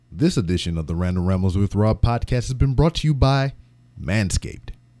This edition of the Random Rambles with Rob podcast has been brought to you by Manscaped.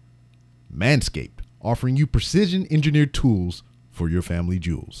 Manscaped, offering you precision engineered tools for your family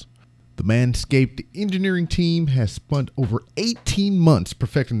jewels. The Manscaped engineering team has spent over 18 months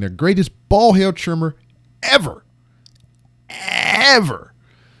perfecting their greatest ball hair trimmer ever.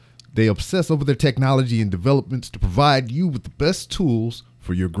 They obsess over their technology and developments to provide you with the best tools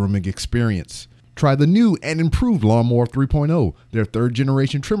for your grooming experience. Try the new and improved Lawnmower 3.0. Their third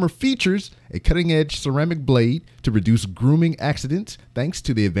generation trimmer features a cutting edge ceramic blade to reduce grooming accidents thanks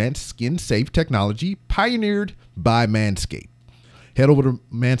to the advanced skin safe technology pioneered by Manscaped. Head over to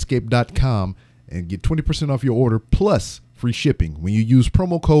manscaped.com and get 20% off your order plus free shipping when you use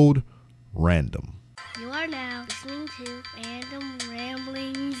promo code RANDOM. You are now listening to Random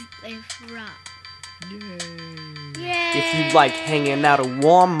Ramblings with Rob. Yay! If you like hanging out at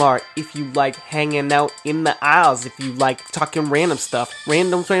Walmart, if you like hanging out in the aisles, if you like talking random stuff,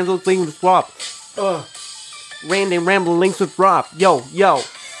 Random Ramblings with Rob. Random Ramblings with Rob. Yo.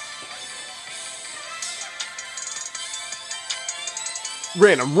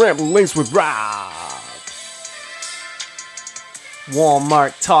 Random Ramblings with Rob.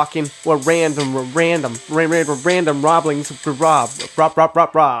 Walmart talking, we're random Ramblings with Rob.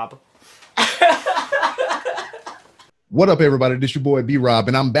 Rob. What up, everybody? This your boy B-Rob,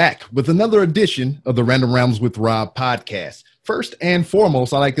 and I'm back with another edition of the Random Rambles with Rob podcast. First and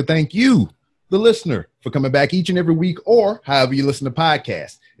foremost, I'd like to thank you, the listener, for coming back each and every week or however you listen to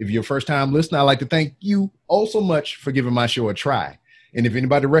podcasts. If you're a first-time listener, I'd like to thank you all so much for giving my show a try. And if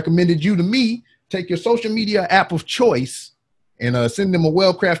anybody recommended you to me, take your social media app of choice and send them a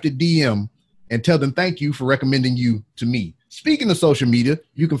well-crafted DM and tell them thank you for recommending you to me. Speaking of social media,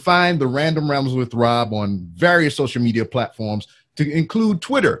 you can find the Random Rambles with Rob on various social media platforms to include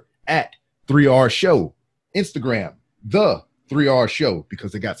Twitter at 3R Show, Instagram, The 3R Show,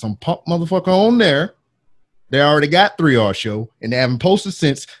 because they got some punk motherfucker on there. They already got 3R Show, and they haven't posted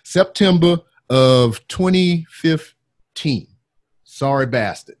since September of 2015. Sorry,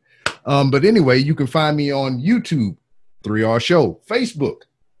 bastard. But anyway, you can find me on YouTube, 3R Show, Facebook,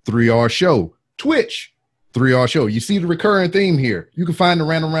 3R Show, Twitch, 3R Show. You see the recurring theme here. You can find the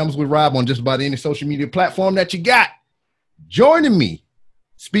Random Rambles with Rob on just about any social media platform that you got. Joining me,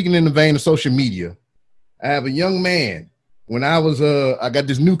 speaking in the vein of social media, I have a young man. When I got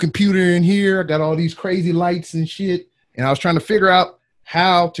this new computer in here, I got all these crazy lights and shit, and I was trying to figure out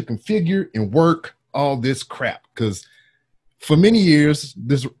how to configure and work all this crap. Because for many years,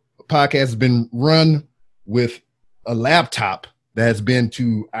 this podcast has been run with a laptop that has been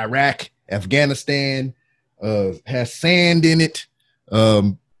to Iraq, Afghanistan, has sand in it,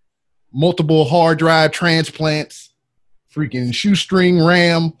 multiple hard drive transplants, freaking shoestring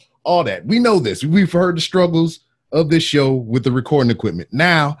RAM, all that. We know this. We've heard the struggles of this show with the recording equipment.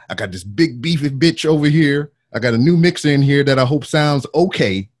 Now I got this big beefy bitch over here. I got a new mixer in here that I hope sounds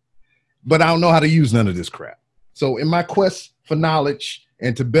okay, but I don't know how to use none of this crap. So in my quest for knowledge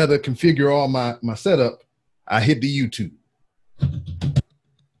and to better configure all my setup, I hit the YouTube.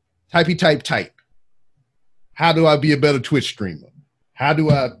 Type. How do I be a better Twitch streamer? How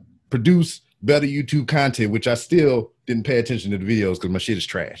do I produce better YouTube content, which I still didn't pay attention to the videos because my shit is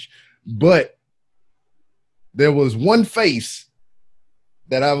trash. But there was one face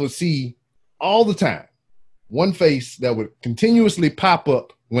that I would see all the time. One face that would continuously pop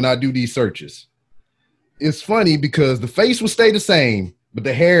up when I do these searches. It's funny because the face will stay the same, but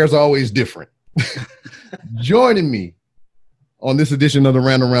the hair is always different. Joining me on this edition of the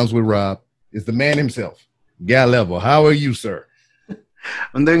Random Rounds with Rob is the man himself, Guy Level. How are you, sir?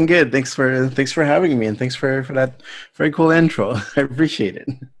 I'm doing good. Thanks for having me, and thanks for that very cool intro. I appreciate it.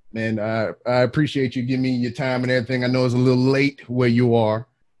 Man, I appreciate you giving me your time and everything. I know it's a little late where you are,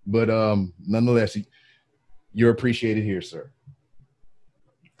 but nonetheless, you're appreciated here, sir.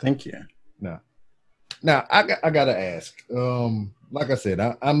 Thank you. Now I gotta ask. Like I said,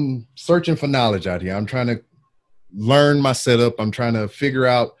 I'm searching for knowledge out here. I'm trying to learn my setup. I'm trying to figure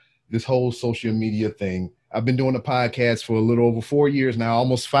out this whole social media thing. I've been doing a podcast for a little over 4 years now,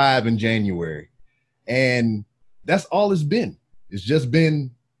 almost 5 in January. And that's all it's been. It's just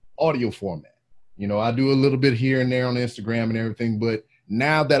been audio format. You know, I do a little bit here and there on Instagram and everything, but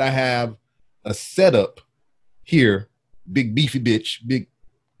now that I have a setup here, big beefy bitch, big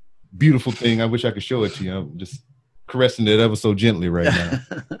beautiful thing. I wish I could show it to you. I'm just caressing it ever so gently right now.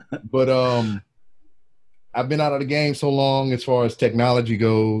 But I've been out of the game so long as far as technology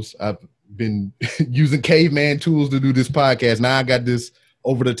goes. I've been using caveman tools to do this podcast. Now I got this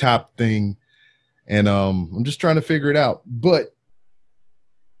over the top thing, and I'm just trying to figure it out. But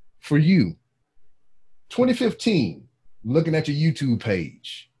for you, 2015, looking at your YouTube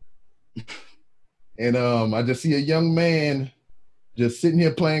page, And I just see a young man just sitting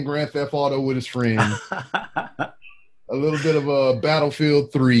here playing Grand Theft Auto with his friends. A little bit of a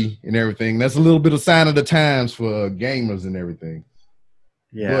Battlefield 3 and everything. That's a little bit of sign of the times for gamers and everything.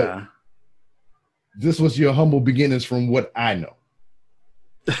 Yeah. But this was your humble beginnings from what I know.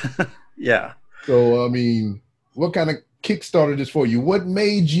 Yeah. So, I mean, what kind of kickstarted this for you? What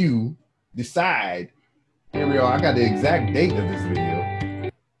made you decide, here we are, I got the exact date of this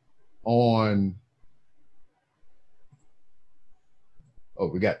video, on, oh,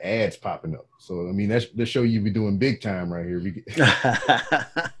 we got ads popping up. So, I mean, that show you be doing big time right here.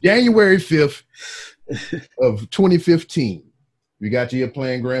 January 5th of 2015. We got you here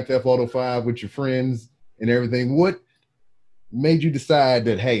playing Grand Theft Auto 5 with your friends and everything. What made you decide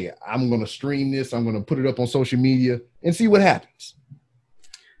that, hey, I'm going to stream this, I'm going to put it up on social media and see what happens?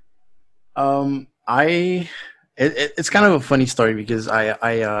 It's kind of a funny story because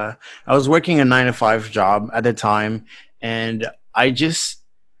I was working a 9-to-5 job at the time, and I just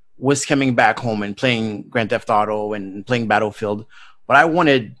was coming back home and playing Grand Theft Auto and playing Battlefield, but I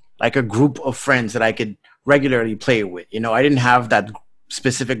wanted like a group of friends that I could regularly play with. You know, I didn't have that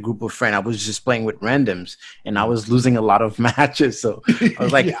specific group of friends. I was just playing with randoms, and I was losing a lot of matches. So I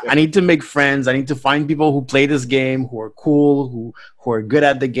was like, I need to make friends. I need to find people who play this game, who are cool, who are good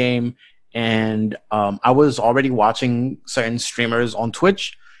at the game. And I was already watching certain streamers on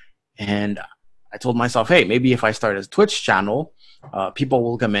Twitch, and I told myself, hey, maybe if I start a Twitch channel, people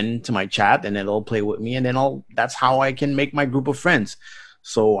will come into my chat and then they'll play with me, and then that's how I can make my group of friends.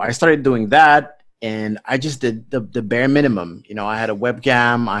 So I started doing that. And I just did the bare minimum. You know, I had a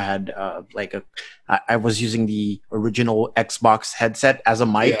webcam. I had I was using the original Xbox headset as a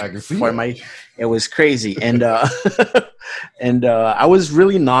mic for my. It was crazy, and and I was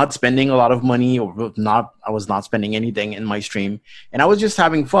really not spending a lot of money, or not. I was not spending anything in my stream, and I was just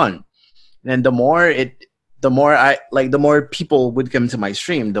having fun. And the more people would come to my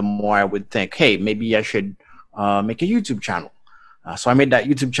stream, the more I would think, hey, maybe I should make a YouTube channel. So I made that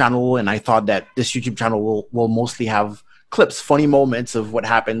YouTube channel, and I thought that this YouTube channel will mostly have clips, funny moments of what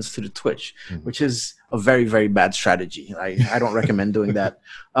happens to the Twitch, which is a very, very bad strategy. I don't recommend doing that.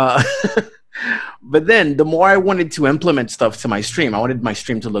 But then the more I wanted to implement stuff to my stream, I wanted my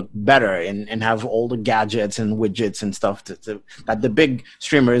stream to look better and have all the gadgets and widgets and stuff that the big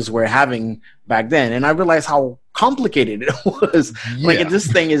streamers were having back then. And I realized how complicated it was. Like, this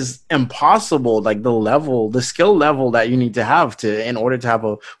thing is impossible. Like, the skill level that you need to have in order to have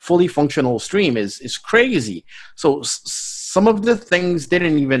a fully functional stream is crazy. So some of the things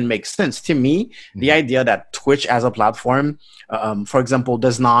didn't even make sense to me. The idea that Twitch as a platform, for example,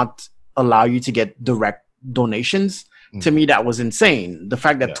 does not allow you to get direct donations. To me, that was insane. The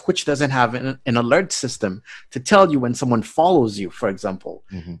fact that Twitch doesn't have an alert system to tell you when someone follows you, for example.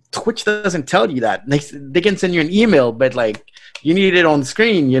 Twitch doesn't tell you that. They can send you an email, but like, you need it on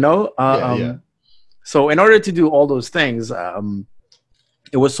screen, you know? So in order to do all those things,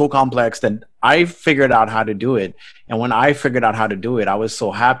 it was so complex that I figured out how to do it. And when I figured out how to do it, I was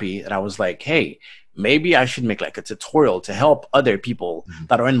so happy that I was like, hey, maybe I should make like a tutorial to help other people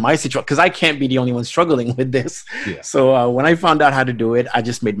that are in my situation, because I can't be the only one struggling with this. So when I found out how to do it, I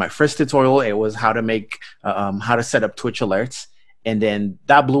just made my first tutorial. It was how to set up Twitch alerts. And then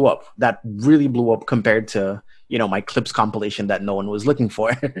that blew up. That really blew up compared to, you know, my clips compilation that no one was looking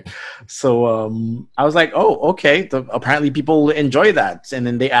for. So I was like, oh, okay. Apparently people enjoy that. And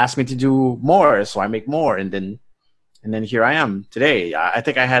then they asked me to do more. So I make more. And then here I am today. I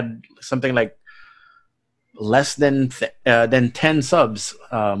think I had something like less than 10 subs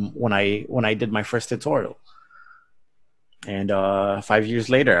when I did my first tutorial, and 5 years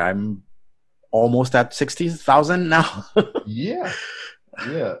later I'm almost at 60,000 now. It's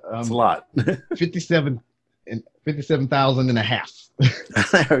a lot. 57,000 and a half.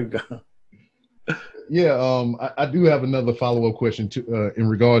 There we go. I do have another follow-up question in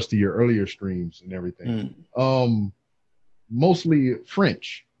regards to your earlier streams and everything. Mostly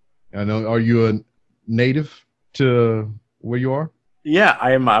French. I know. Are you a native to where you are? Yeah,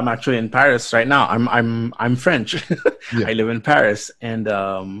 I'm actually in Paris right now. I'm French. I live in Paris, and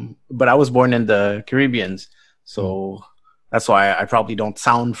but I was born in the Caribbean, so that's why I probably don't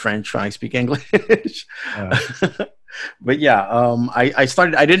sound French when I speak English. But yeah, I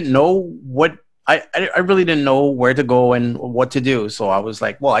started. I didn't know what I really didn't know where to go and what to do. So I was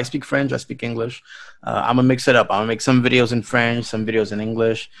like, well, I speak French, I speak English. I'm gonna mix it up. I'm gonna make some videos in French, some videos in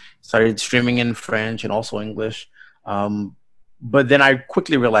English. Started streaming in French and also English. But then I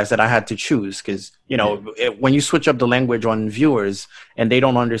quickly realized that I had to choose, because, you know, when you switch up the language on viewers and they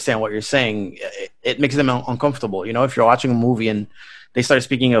don't understand what you're saying, it makes them uncomfortable. You know, if you're watching a movie and they start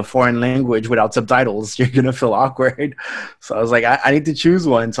speaking a foreign language without subtitles, you're gonna feel awkward. So I was like, I need to choose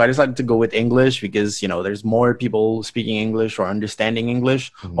one. So I decided to go with English because, you know, there's more people speaking English or understanding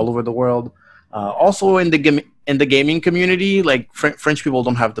English all over the world. Also in the gaming community, like French people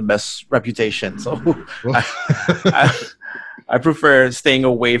don't have the best reputation, so I prefer staying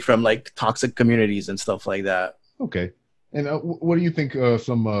away from like toxic communities and stuff like that. Okay. And what do you think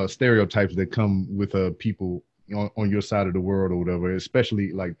some stereotypes that come with people on your side of the world or whatever,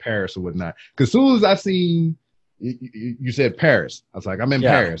 especially like Paris or whatnot? Because as soon as I seen you said Paris, I was like, I'm in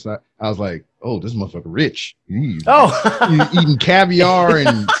Paris. I was like, oh, this motherfucker rich. He's eating caviar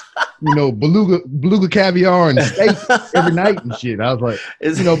and beluga caviar and steak every night and shit. I was like,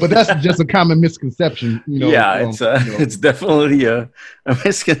 but that's just a common misconception. It's definitely a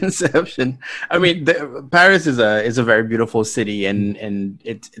misconception. I mean, Paris is a very beautiful city, and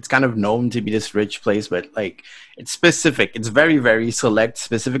it's kind of known to be this rich place, but like it's specific. It's very, very select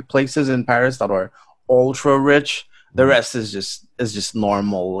specific places in Paris that are ultra rich. The rest is just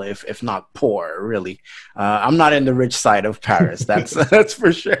normal, if not poor, really. I'm not in the rich side of Paris. That's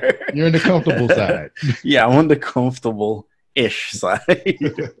for sure. You're in the comfortable side. Yeah, I'm on the comfortable-ish side.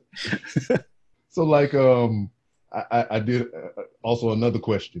 So, like, I did also another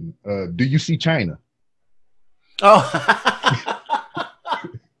question. Do you see China? Oh.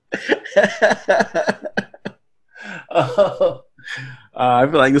 Oh. I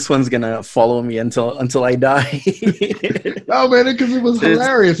feel like this one's gonna follow me until I die. Oh man, because it was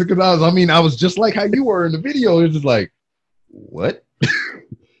hilarious. Because I was just like how you were in the video. It was just like, what?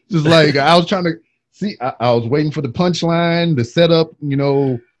 Just like I was trying to see. I was waiting for the punchline, the setup,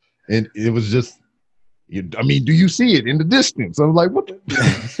 and it was just. Do you see it in the distance? I was like, what?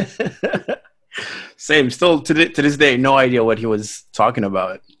 Same. Still to this day, no idea what he was talking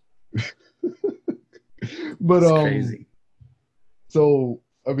about. But it's crazy. So,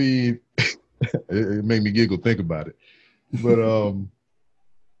 I mean, it made me giggle think about it. But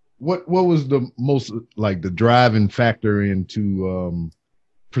what was the most, like, the driving factor into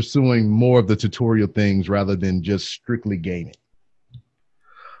pursuing more of the tutorial things rather than just strictly gaming?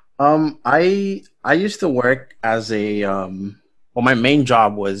 I used to work as my main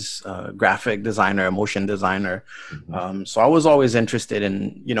job was graphic designer, motion designer. So I was always interested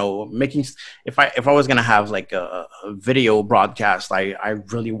in, making, if I was going to have like a video broadcast, I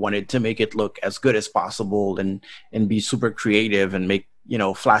really wanted to make it look as good as possible and be super creative and make,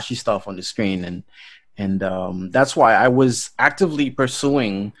 flashy stuff on the screen. And that's why I was actively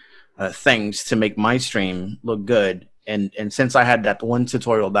pursuing things to make my stream look good. And since I had that one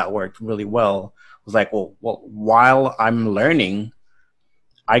tutorial that worked really well, was like, well, while I'm learning,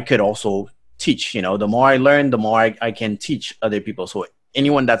 I could also teach. The more I learn, the more I can teach other people. So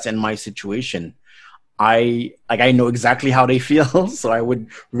anyone that's in my situation, I know exactly how they feel. So I would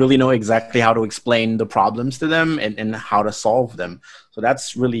really know exactly how to explain the problems to them and how to solve them. So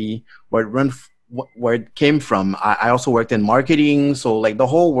that's really where it came from. I also worked in marketing, so like the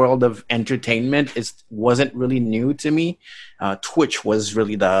whole world of entertainment wasn't really new to me. Twitch was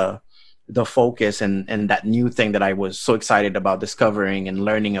really the focus and that new thing that I was so excited about discovering and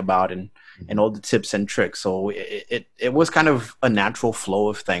learning about and all the tips and tricks. So it was kind of a natural flow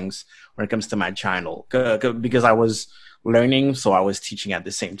of things when it comes to my channel because I was learning, so I was teaching at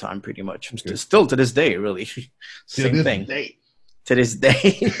the same time pretty much. Still to this day, really. Same thing. To this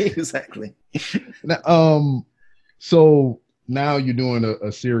day. Exactly. Now, so now you're doing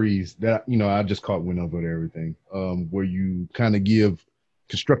a series that, I just caught wind of it, everything, where you kind of give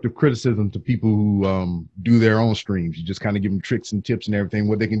constructive criticism to people who do their own streams. You just kind of give them tricks and tips and everything,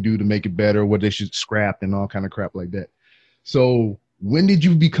 what they can do to make it better, what they should scrap and all kind of crap like that. So when did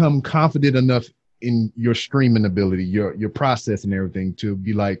you become confident enough in your streaming ability, your process and everything to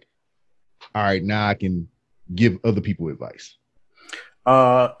be like, all right, now I can give other people advice?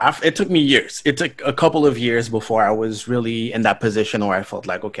 It took me years. It took a couple of years before I was really in that position where I felt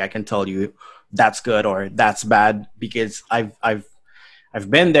like, okay, I can tell you that's good or that's bad, because I've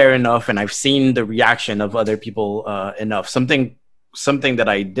been there enough and I've seen the reaction of other people enough. Something that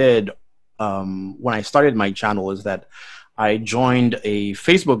I did when I started my channel is that I joined a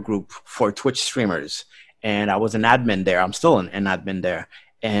Facebook group for Twitch streamers, and I was an admin there. I'm still an admin there,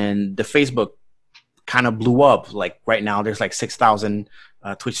 and the Facebook kind of blew up. Like right now there's like 6,000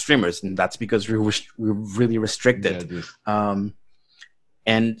 Twitch streamers, and that's because we're really restricted.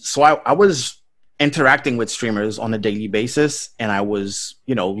 And so I was interacting with streamers on a daily basis, and I was,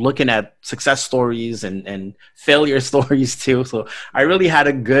 looking at success stories and failure stories too. So I really had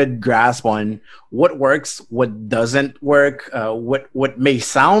a good grasp on what works, what doesn't work, what may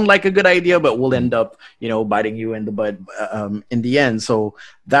sound like a good idea, but will end up, biting you in the butt in the end. So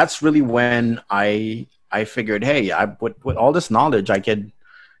that's really when I figured, hey, with all this knowledge, I could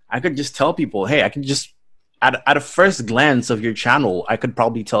just tell people, hey, I can just at a first glance of your channel, I could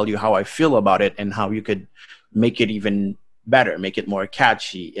probably tell you how I feel about it and how you could make it even better, make it more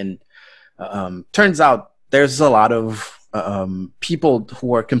catchy. And turns out there's a lot of people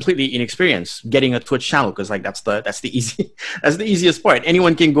who are completely inexperienced getting a Twitch channel, because like that's the easiest part.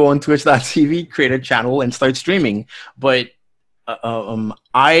 Anyone can go on Twitch.tv, create a channel, and start streaming. But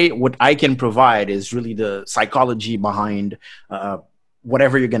what I can provide is really the psychology behind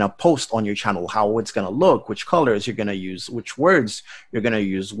whatever you're going to post on your channel, how it's going to look, which colors you're going to use, which words you're going to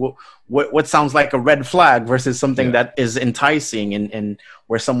use, what sounds like a red flag versus something that is enticing, and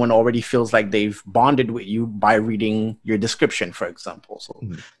where someone already feels like they've bonded with you by reading your description, for example. So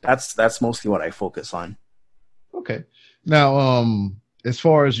that's mostly what I focus on. Okay. Now, as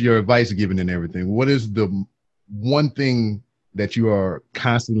far as your advice given and everything, what is the one thing that you are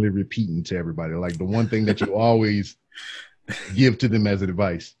constantly repeating to everybody? Like the one thing that you always give to them as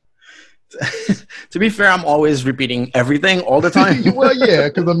advice? To be fair, I'm always repeating everything all the time. Well, yeah,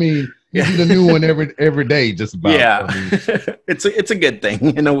 because I mean, you need a new one every day, just about. Yeah, I mean. it's a good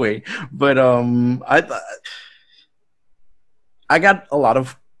thing in a way, but I got a lot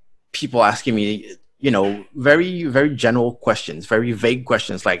of people asking me, very, very general questions, very vague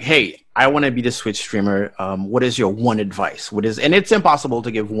questions, like, "Hey, I want to be the Twitch streamer. What is your one advice? And it's impossible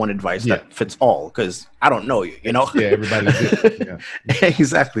to give one advice that fits all, because I don't know you, Yeah, everybody's different. Yeah.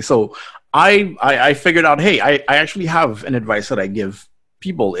 Exactly. So I figured out, hey, I actually have an advice that I give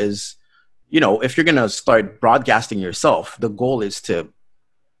people is, if you're gonna start broadcasting yourself, the goal is to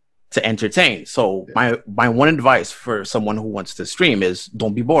entertain. So my one advice for someone who wants to stream is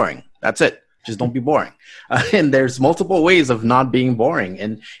don't be boring. That's it. Just don't be boring. And there's multiple ways of not being boring.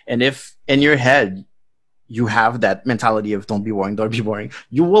 And if in your head you have that mentality of don't be boring,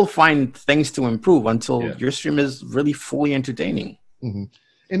 you will find things to improve until your stream is really fully entertaining. Mm-hmm.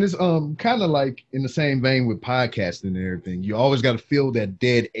 And it's kind of like in the same vein with podcasting and everything. You always got to feel that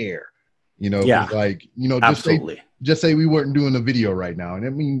dead air, like, absolutely. Just say we weren't doing a video right now. And I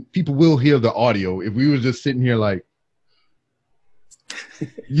mean, people will hear the audio. If we were just sitting here like,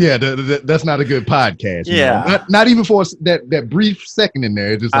 that's not a good podcast. Not even for that brief second in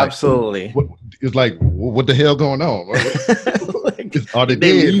there. It's just like, absolutely. It's like, what the hell going on? Are they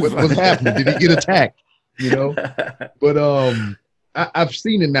dead? What's happening? Did he get attacked? But I've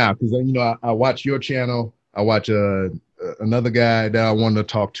seen it now because I watch your channel. I watch another guy that I wanted to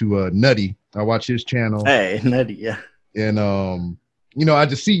talk to, Nutty. I watch his channel. Hey, Nutty, yeah. And I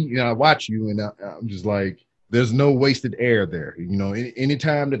just see, I watch you, and I'm just like, there's no wasted air there.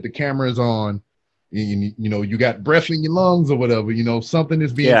 Anytime that the camera is on, you got breath in your lungs or whatever, something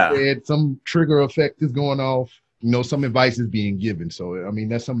is being said, some trigger effect is going off, some advice is being given. So, I mean,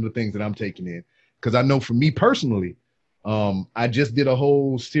 that's some of the things that I'm taking in. Because I know for me personally, I just did a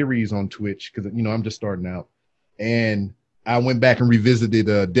whole series on Twitch because, I'm just starting out. And I went back and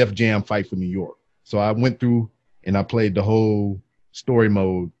revisited Def Jam Fight for New York. So I went through and I played the whole story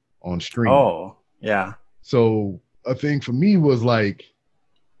mode on stream. Oh, yeah. So a thing for me was like,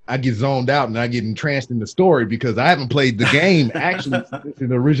 I get zoned out and I get entranced in the story because I haven't played the game actually since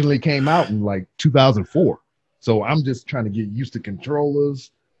it originally came out in like 2004. So I'm just trying to get used to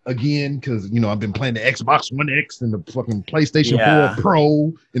controllers again because, I've been playing the Xbox One X and the fucking PlayStation 4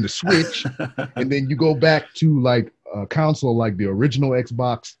 Pro and the Switch. And then you go back to like a console like the original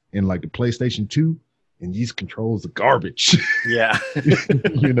Xbox and like the PlayStation 2. And these controls are garbage. Yeah.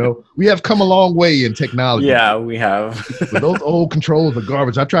 We have come a long way in technology. Yeah, we have. But those old controls are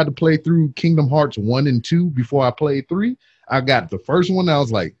garbage. I tried to play through Kingdom Hearts 1 and 2 before I played 3. I got the first one. I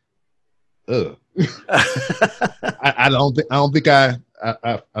was like, ugh. I don't think I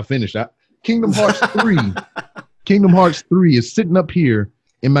finished. Kingdom Hearts 3. Kingdom Hearts 3 is sitting up here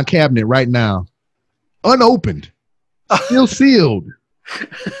in my cabinet right now, unopened, still sealed.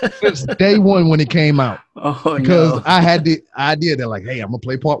 Since day one when it came out. Because I had the idea that like, hey, I'm gonna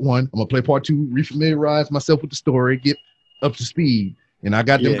play part 1, I'm gonna play part 2, refamiliarize myself with the story, get up to speed. And I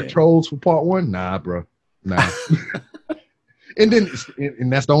got them controls for part 1. Nah, bro. Nah. and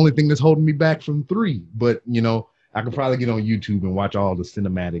that's the only thing that's holding me back from 3. But I could probably get on YouTube and watch all the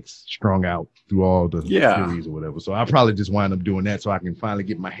cinematics strung out through all the series or whatever. So I'll probably just wind up doing that so I can finally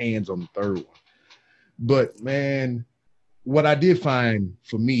get my hands on the 3rd one. But man, what I did find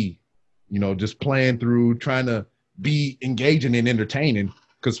for me just playing through, trying to be engaging and entertaining.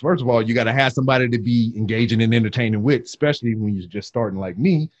 Because first of all, you got to have somebody to be engaging and entertaining with, especially when you're just starting like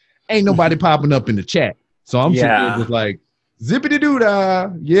me. Ain't nobody popping up in the chat. So I'm sitting there just like, zippity doo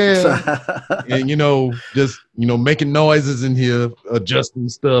dah, yeah. And, just, making noises in here, adjusting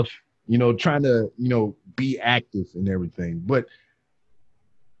stuff, trying to, be active and everything. But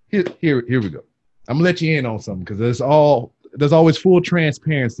here we go. I'm gonna let you in on something because there's always full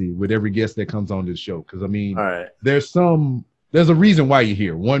transparency with every guest that comes on this show. Because I mean, all right. There's a reason why you're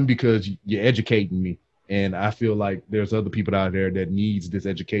here. One, because you're educating me, and I feel like there's other people out there that needs this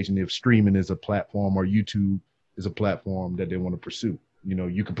education. If streaming is a platform or YouTube is a platform that they want to pursue,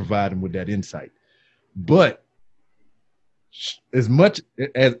 you can provide them with that insight. But as much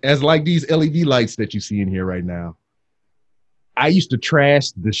as like these LED lights that you see in here right now, I used to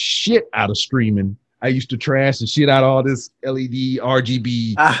trash the shit out of streaming. I used to trash the shit out of all this LED,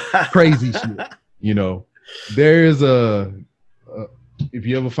 RGB, crazy shit. There's if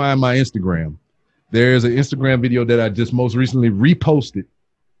you ever find my Instagram, there's an Instagram video that I just most recently reposted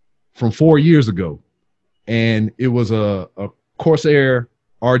from 4 years ago. And it was a Corsair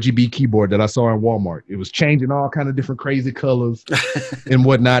RGB keyboard that I saw in Walmart. It was changing all kind of different crazy colors and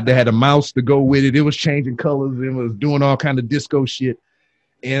whatnot. They had a mouse to go with it. It was changing colors and was doing all kind of disco shit.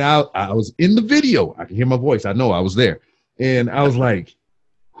 And I was in the video. I can hear my voice. I know I was there. And I was like,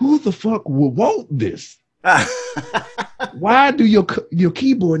 who the fuck would want this? Why do your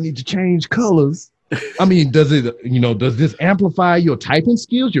keyboard need to change colors? I mean, does this amplify your typing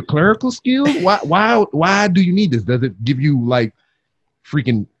skills, your clerical skills? Why do you need this? Does it give you like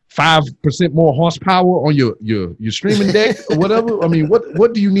freaking 5% more horsepower on your streaming deck or whatever? I mean,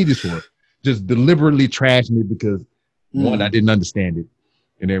 what do you need this for? Just deliberately trashing it because one, I didn't understand it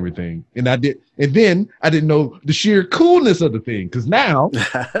and everything. And then I didn't know the sheer coolness of the thing. Cause now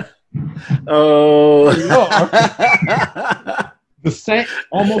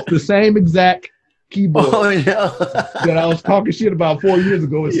almost the same exact keyboard that I was talking shit about 4 years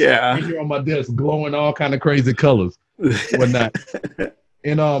ago. It's right here on my desk, glowing all kind of crazy colors, whatnot.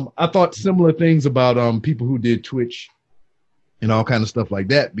 And I thought similar things about people who did Twitch and all kind of stuff like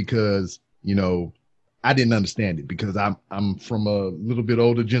that because I didn't understand it because I'm from a little bit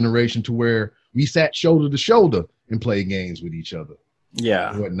older generation to where we sat shoulder to shoulder and played games with each other.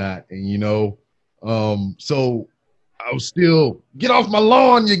 Yeah. And whatnot. And so I was still get off my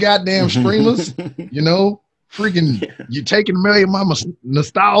lawn, you goddamn streamers. Freaking you're taking away my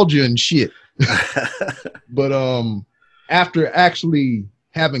nostalgia and shit. But after actually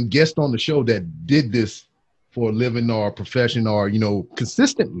having guests on the show that did this for a living or a profession or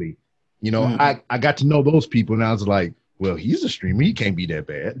consistently, I got to know those people and I was like, well, he's a streamer, he can't be that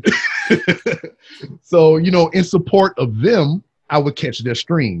bad. So in support of them, I would catch their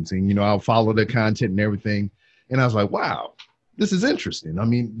streams and I'll follow their content and everything. And I was like, wow, this is interesting. I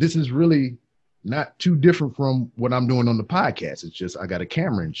mean, this is really not too different from what I'm doing on the podcast. It's just I got a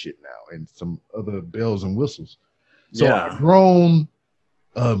camera and shit now and some other bells and whistles. So I've grown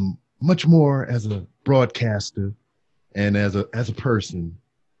much more as a broadcaster and as a person.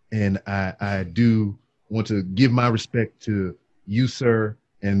 And I do want to give my respect to you, sir,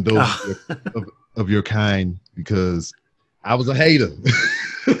 and those of your kind, because I was a hater.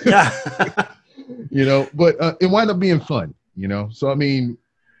 But it wound up being fun, So I mean,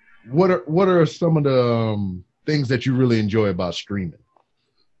 what are some of the things that you really enjoy about streaming?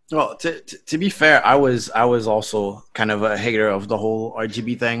 Well, to be fair, I was also kind of a hater of the whole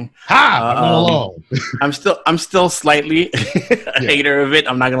RGB thing. I'm still slightly a hater of it.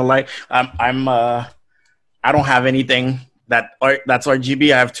 I'm not gonna lie. I don't have anything that's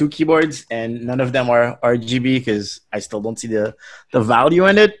RGB. I have two keyboards, and none of them are RGB because I still don't see the value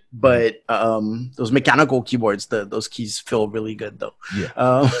in it. But those mechanical keyboards, those keys feel really good though.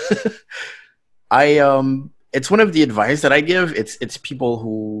 It's one of the advice that I give. It's people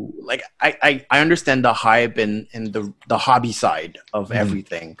who like I understand the hype and the hobby side of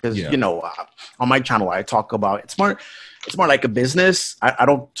everything because on my channel I talk about it's more like a business. I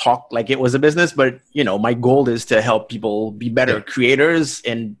don't talk like it was a business, but my goal is to help people be better creators,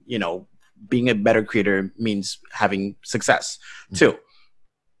 and being a better creator means having success too.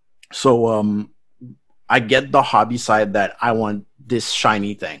 So I get the hobby side that I want this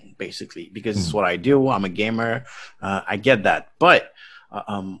shiny thing basically because it's what I do. I'm a gamer. I get that. But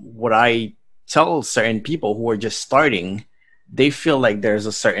what I tell certain people who are just starting, they feel like there's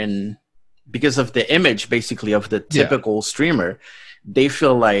a certain, because of the image basically of the typical streamer, they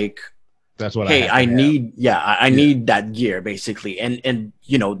feel like that's what I need that gear basically. And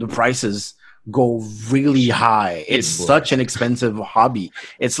the prices go really high. It's such an expensive hobby.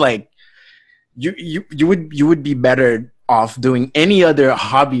 It's like you would be better off doing any other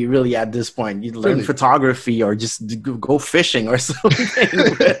hobby really at this point. You'd learn Really? photography or just go fishing or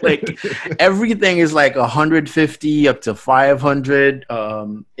something. But like everything is like 150 up to 500.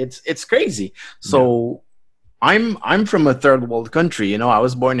 It's crazy. So I'm from a third world country. You know, I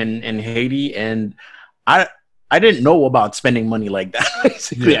was born in Haiti, and I didn't know about spending money like that.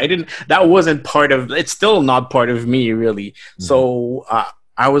 Basically, Yeah. I didn't. That wasn't part of. It's still not part of me, really. So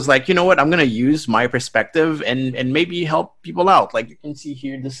I was like, you know what? I'm gonna use my perspective and maybe help people out. Like you can see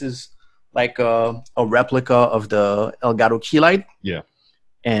here, this is like a replica of the Elgato key light, Yeah.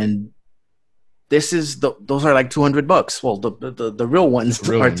 and this is those are like $200. Well, the real ones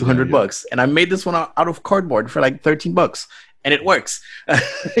The real are ones, yeah, $200, and I made this one out of cardboard for like $13, and it works. Yeah.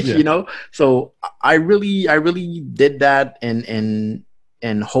 You know, so I really did that in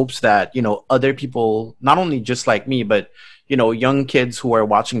hopes that, you know, other people, not only just like me, but you know, young kids who are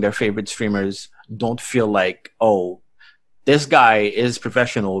watching their favorite streamers don't feel like, oh, this guy is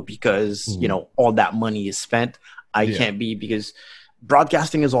professional because you know all that money is spent. I Yeah. can't be, because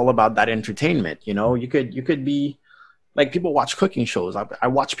broadcasting is all about that entertainment. You know, you could be like, people watch cooking shows. I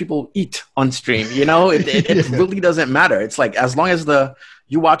watch people eat on stream. You know, it Yeah. really doesn't matter. It's like, as long as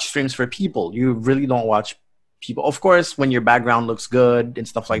you watch streams for people, you really don't watch people. Of course, when your background looks good and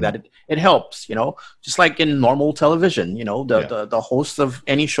stuff like that, it helps. You know, just like in normal television. You know, the host of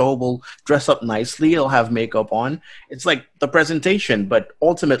any show will dress up nicely. They'll have makeup on. It's like the presentation, but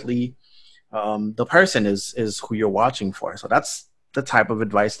ultimately, the person is who you're watching for. So that's the type of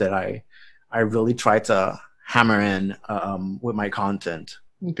advice that I really try to hammer in with my content.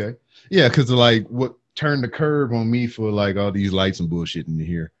 Okay. Yeah, because like what turned the curve on me for like all these lights and bullshit in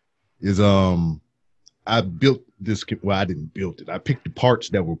here is I built this. Well, I didn't build it. I picked the parts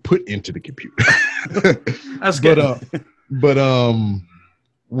that were put into the computer. That's good. But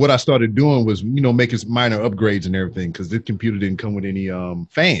what I started doing was, you know, making some minor upgrades and everything, because this computer didn't come with any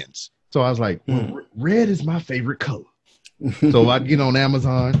fans. So I was like, well, red is my favorite color. So I get on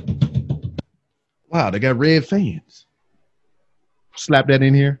Amazon. Wow, they got red fans. Slap that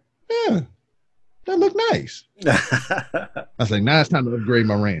in here. Yeah, that look nice. I was like, now it's time to upgrade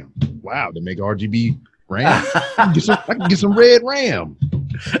my RAM. Wow, they make RGB RAM. I can get some red RAM.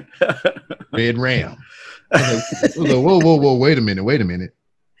 Red RAM. I was like, whoa, wait a minute.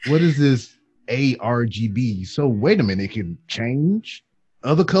 What is this ARGB? So wait a minute, it can change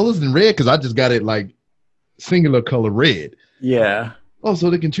other colors than red? Because I just got it like singular color red. Yeah. Oh, so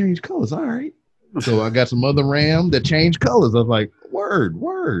they can change colors. All right. So I got some other RAM that changed colors. I was like, word,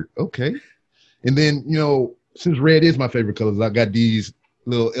 okay. And then, you know, since red is my favorite colors, I got these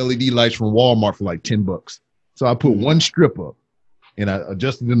little LED lights from Walmart for like $10. So I put one strip up and I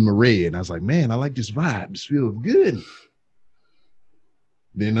adjusted them to red. And I was like, man, I like this vibe. This feels good.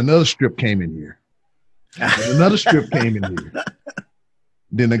 Then another strip came in here. Then another strip came in here.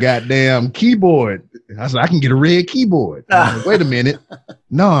 Then the goddamn keyboard. I said, I can get a red keyboard. Like, wait a minute.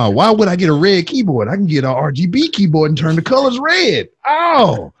 No, why would I get a red keyboard? I can get an RGB keyboard and turn the colors red.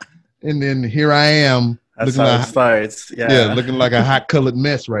 Oh. And then here I am. That's how it starts. Yeah, looking like a hot colored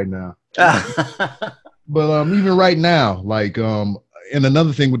mess right now. But even right now, like and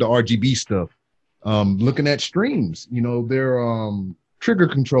another thing with the RGB stuff, looking at streams, you know, there trigger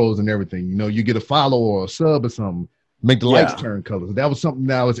controls and everything. You know, you get a follow or a sub or something, make the lights turn colors. That was something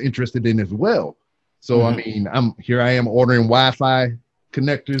that I was interested in as well. So I mean, I am ordering Wi-Fi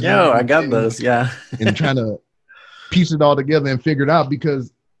connectors. Yeah, I got those. Yeah, and trying to piece it all together and figure it out,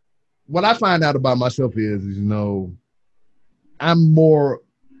 because what I find out about myself is, you know, I'm more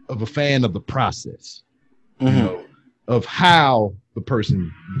of a fan of the process, you know, of how the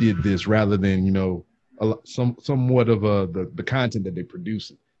person did this rather than, you know, somewhat of the content that they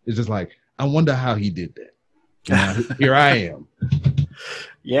produce. It's just like, I wonder how he did that. Now, here I am.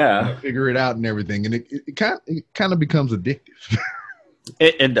 Yeah, figure it out and everything, and it kind of becomes addictive.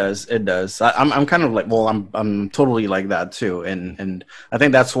 It does. I'm kind of like, well, I'm totally like that too, and I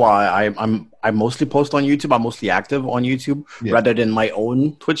think that's why I mostly post on YouTube. I'm mostly active on YouTube rather than my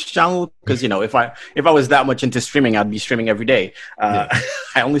own Twitch channel, because you know, if I was that much into streaming, I'd be streaming every day. I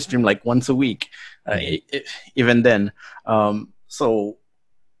only stream like once a week, even then. So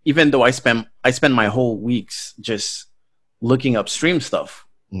even though I spend my whole weeks just looking up stream stuff,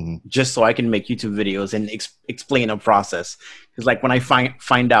 just so I can make YouTube videos and explain a process. Because like when I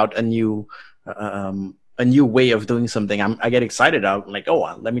find out a new way of doing something, I get excited. I'm like,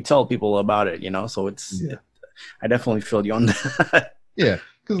 oh, let me tell people about it, you know. So I definitely feel you on that. Yeah,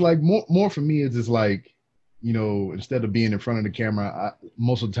 because like more for me is just like, you know, instead of being in front of the camera,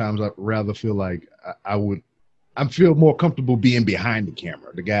 most of the times I rather feel like I would I feel more comfortable being behind the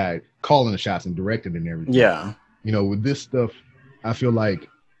camera, the guy calling the shots and directing and everything. Yeah. You know, with this stuff, I feel like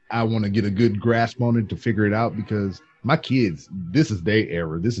I want to get a good grasp on it to figure it out because my kids, this is their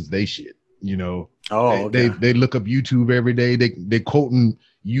era. This is their shit. You know, they look up YouTube every day. They quoting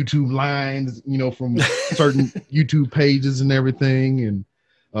YouTube lines, you know, from certain YouTube pages and everything.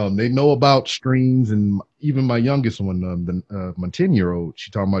 And they know about streams. And even my youngest one, my 10-year-old,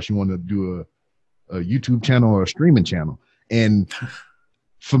 she talking about she wanted to do a YouTube channel or a streaming channel. And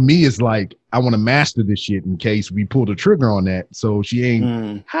for me, it's like, I want to master this shit in case we pull the trigger on that. So she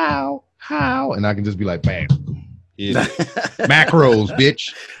ain't how, and I can just be like, bam, macros,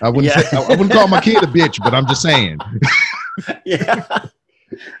 bitch. I wouldn't call my kid a bitch, but I'm just saying. Yeah,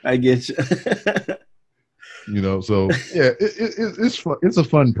 I get you. You know, so yeah, it's fun. It's a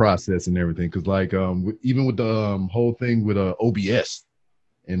fun process and everything. Cause like, even with the whole thing with OBS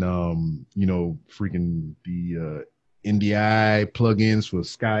and you know, freaking the NDI plugins for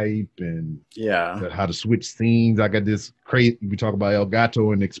Skype and how to switch scenes. I got this crazy. We talk about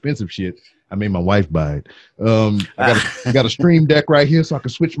Elgato and expensive shit. I made my wife buy it. I got a stream deck right here so I can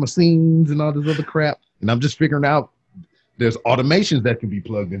switch my scenes and all this other crap. And I'm just figuring out there's automations that can be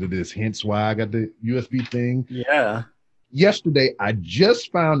plugged into this. Hence why I got the USB thing. Yeah. Yesterday, I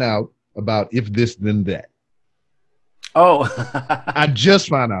just found out about If This Then That. Oh. I just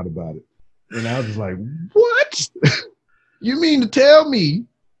found out about it. And I was just like, what? You mean to tell me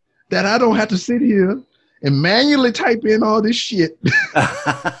that I don't have to sit here and manually type in all this shit?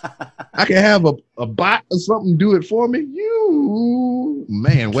 I can have a bot or something do it for me? You,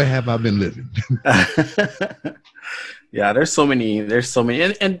 man, where have I been living? Yeah, there's so many.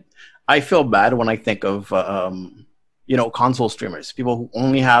 And I feel bad when I think of, you know, console streamers, people who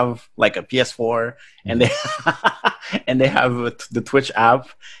only have like a PS4 and they have the Twitch app.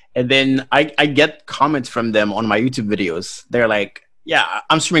 And then I get comments from them on my YouTube videos. They're like, yeah,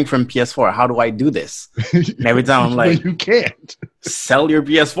 I'm streaming from PS4. How do I do this? And every time I'm like, you can't sell your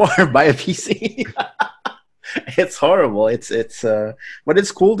PS4, buy a PC. It's horrible. But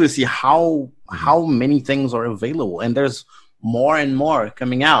it's cool to see how many things are available, and there's more and more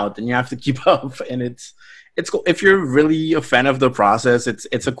coming out, and you have to keep up. And it's cool. If you're really a fan of the process,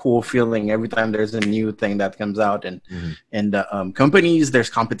 it's a cool feeling every time there's a new thing that comes out. And companies, there's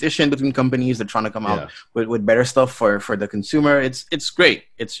competition between companies. They're trying to come out with better stuff for the consumer. It's great.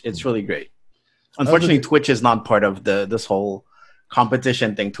 It's really great. Unfortunately, Twitch is not part of this whole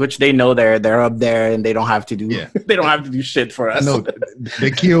competition thing. Twitch, they know they're up there and they don't have to do they don't have to do shit for us. No,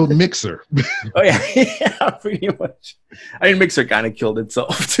 they killed Mixer. Oh yeah, pretty much. I mean, Mixer kind of killed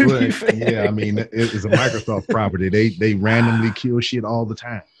itself to be fair. Yeah, I mean, it's a Microsoft property. They randomly kill shit all the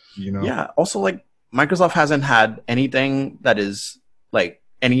time. You know. Yeah. Also, like, Microsoft hasn't had anything that is like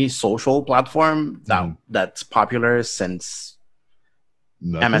any social platform that's popular since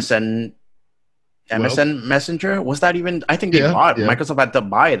MSN. MSN Messenger, was that even? I think they bought. Microsoft had to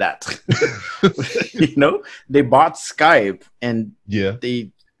buy that. You know, they bought Skype, and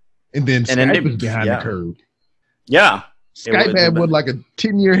Skype was behind the curve. Yeah, Skype had like a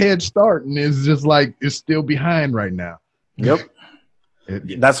 10-year head start, and it's just like it's still behind right now. Yep.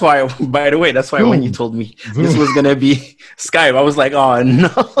 That's why. By the way, that's why when you told me this was gonna be Skype, I was like, oh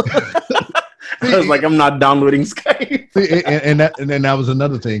no. I was like, I'm not downloading Skype. and then that was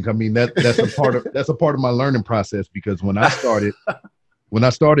another thing. I mean, that's a part of my learning process, because when I started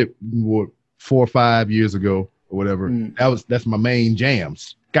what, 4 or 5 years ago or whatever, that's my main jam,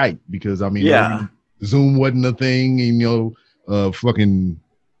 Skype, because I mean, Zoom wasn't a thing, and, you know, fucking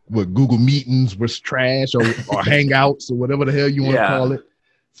what, Google Meetings was trash, or Hangouts or whatever the hell you want to call it.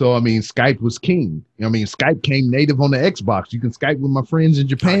 So, I mean, Skype was king. You know, I mean, Skype came native on the Xbox. You can Skype with my friends in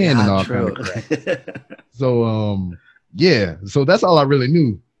Japan and all kind of crap. So, so that's all I really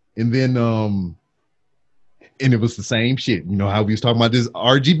knew. And then, and it was the same shit. You know how we was talking about this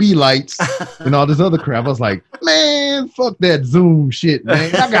RGB lights and all this other crap. I was like, man, fuck that Zoom shit,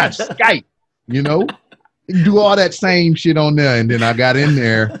 man. I got Skype, you know? You can do all that same shit on there. And then I got in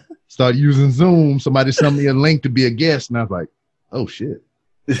there, started using Zoom. Somebody sent me a link to be a guest, and I was like, oh, shit.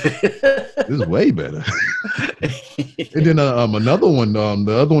 This is way better. And then another one,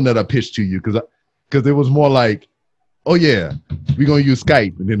 the other one that I pitched to you, because it was more like, oh yeah, we're gonna use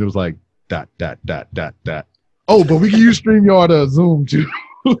Skype, and then it was like ... Oh, but we can use StreamYard or Zoom too.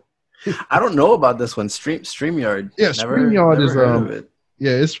 I don't know about this one. StreamYard. Yeah, StreamYard is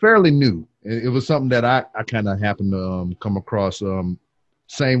it's fairly new. It was something that I kind of happened to come across.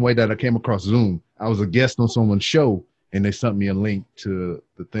 Same way that I came across Zoom. I was a guest on someone's show, and they sent me a link to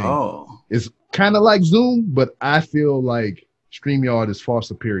the thing. Oh. It's kind of like Zoom, but I feel like StreamYard is far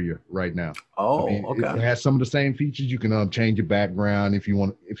superior right now. Oh, I mean, okay. it has some of the same features. You can change your background if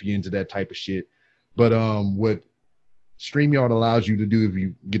you're into that type of shit. But what StreamYard allows you to do, if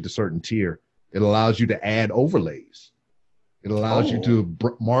you get to certain tier, it allows you to add overlays. It allows you to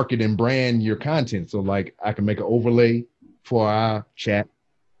market and brand your content. So like I can make an overlay for our chat,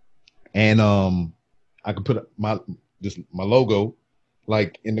 and I can put my logo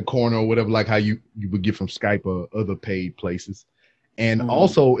like in the corner or whatever, like how you would get from Skype or other paid places. And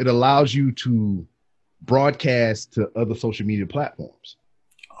also it allows you to broadcast to other social media platforms.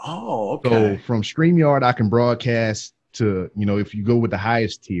 Oh, okay. So from StreamYard, I can broadcast to, if you go with the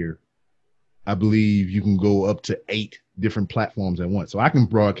highest tier, I believe you can go up to 8 different platforms at once. So I can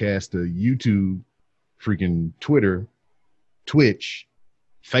broadcast to YouTube, freaking Twitter, Twitch,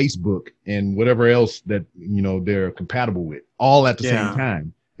 Facebook, and whatever else that, they're compatible with, all at the same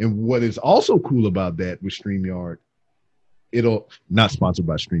time. And what is also cool about that with StreamYard, it'll not sponsored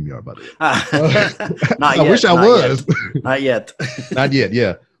by StreamYard, by the way. I wish I was. Not yet. Not yet,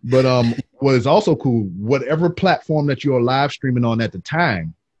 yeah. But what is also cool, whatever platform that you're live streaming on at the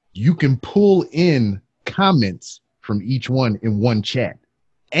time, you can pull in comments from each one in one chat,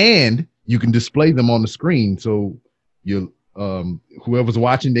 and you can display them on the screen. So you whoever's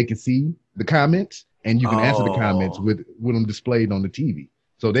watching, they can see the comments, and you can answer the comments with them displayed on the TV.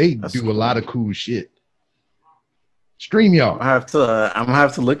 So they do a lot of cool shit. StreamYard. I'm gonna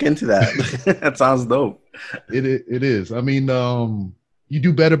have to look into that. That sounds dope. It is. I mean, you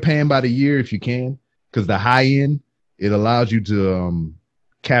do better paying by the year if you can, because the high end, it allows you to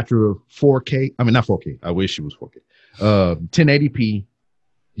capture 4K. I mean, not 4K. I wish it was 4K. 1080p.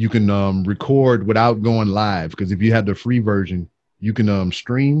 You can record without going live, because if you have the free version, you can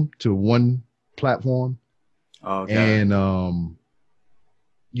stream to one platform, and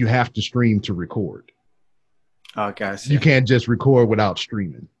you have to stream to record. Okay, I see. You can't just record without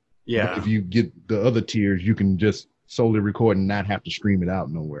streaming. Yeah. But if you get the other tiers, you can just solely record and not have to stream it out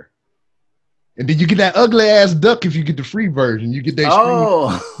nowhere. And then you get that ugly ass duck if you get the free version. You get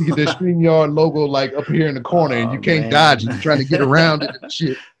that you get that StreamYard logo like up here in the corner, and you can't dodge it. You're trying to get around it and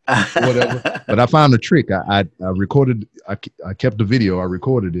shit. Whatever. But I found a trick. I recorded. I kept the video. I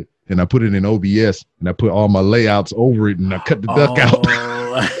recorded it, and I put it in OBS, and I put all my layouts over it, and I cut the duck out.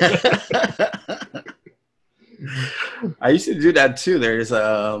 I used to do that too. There's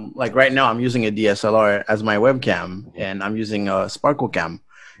like right now I'm using a DSLR as my webcam, and I'm using a Sparkle Cam,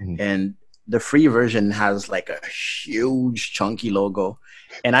 and the free version has like a huge chunky logo,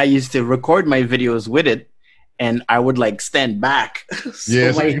 and I used to record my videos with it, and I would like stand back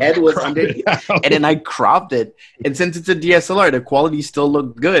so my head was under it, and then I cropped it, and since it's a DSLR, the quality still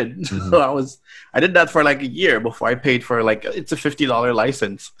looked good. So I did that for like a year before I paid for like, it's a $50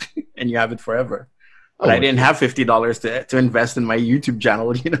 license and you have it forever. But I didn't have $50 to invest in my YouTube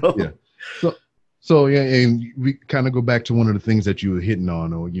channel, Yeah. So yeah, and we kind of go back to one of the things that you were hitting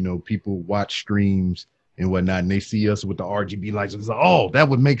on, or people watch streams and whatnot, and they see us with the RGB lights, and it's like, oh, that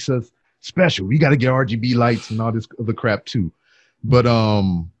what makes us special. We got to get RGB lights and all this other crap too. But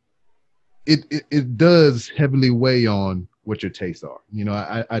it does heavily weigh on what your tastes are.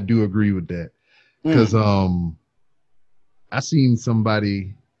 I do agree with that, because I seen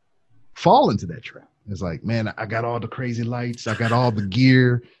somebody fall into that trap. It's like, man, I got all the crazy lights, I got all the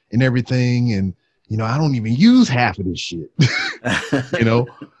gear and everything, and I don't even use half of this shit. And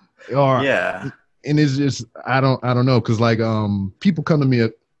it's just I don't know, because like people come to me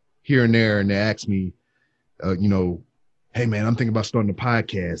here and there and they ask me, hey man, I'm thinking about starting a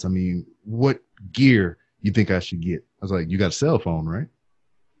podcast. I mean, what gear you think I should get? I was like, you got a cell phone, right?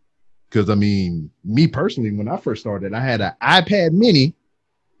 Because I mean, me personally, when I first started, I had an iPad mini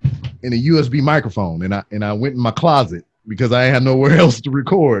and a USB microphone, and I went in my closet because I had nowhere else to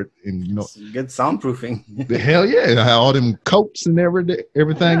record. And good soundproofing. The hell yeah, I had all them coats and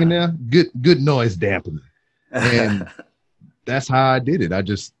everything in there. Good noise dampening, and that's how I did it. I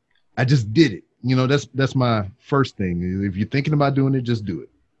just did it. That's my first thing. If you're thinking about doing it, just do it.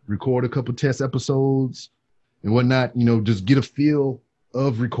 Record a couple test episodes and whatnot. Just get a feel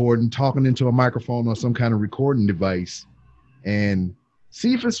of recording, talking into a microphone or some kind of recording device, and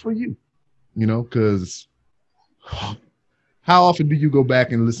see if it's for you. Because how often do you go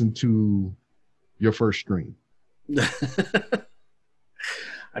back and listen to your first stream?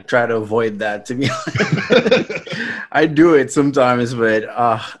 I try to avoid that, to be honest. I do it sometimes, but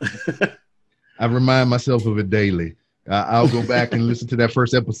I remind myself of it daily. I'll go back and listen to that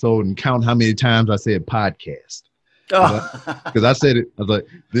first episode and count how many times I said podcast. Because I said it, I was like,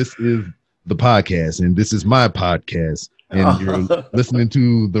 this is the podcast, and this is my podcast. And you're listening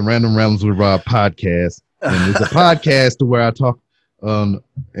to the Random Rambles with Rob podcast. and it's a podcast to where I talk in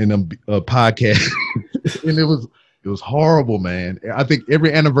a podcast, and it was horrible, man. I think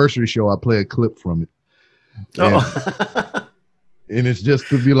every anniversary show I play a clip from it, and it's just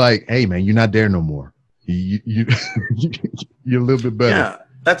to be like, hey, man, you're not there no more. You're a little bit better. Yeah,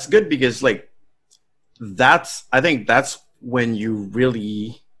 that's good because like I think that's when you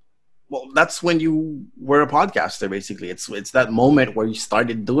really, well, that's when you were a podcaster. Basically, it's that moment where you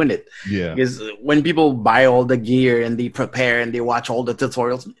started doing it. Yeah. Because when people buy all the gear and they prepare and they watch all the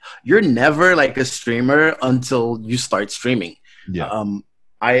tutorials, you're never like a streamer until you start streaming. Yeah.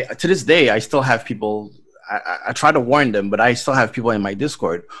 I to this day I still have people. I try to warn them, but I still have people in my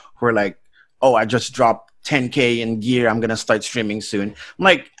Discord who are like, "Oh, I just dropped 10K in gear. I'm gonna start streaming soon." I'm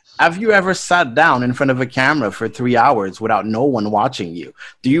like, have you ever sat down in front of a camera for 3 hours without no one watching you?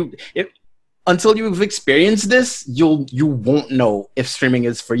 Until you've experienced this, you won't know if streaming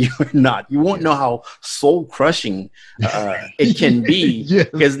is for you or not. You won't know how soul crushing it can be,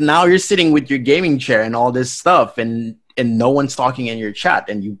 because now you're sitting with your gaming chair and all this stuff, and no one's talking in your chat,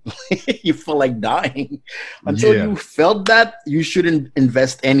 and you you feel like dying. Until you felt that, you shouldn't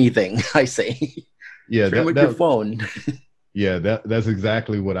invest anything. I say, stream with your phone. Yeah, that's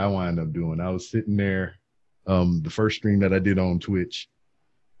exactly what I wound up doing. I was sitting there, the first stream that I did on Twitch,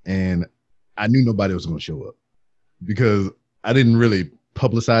 and I knew nobody was going to show up because I didn't really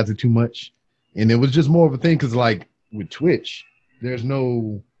publicize it too much. And it was just more of a thing because, like, with Twitch, there's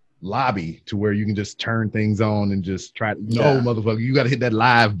no lobby to where you can just turn things on and just try to, no, motherfucker, you got to hit that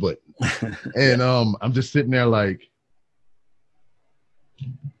live button. And I'm just sitting there like,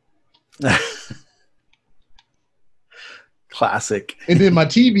 classic. And then my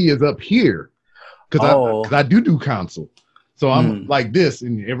TV is up here because I do console. So I'm like this,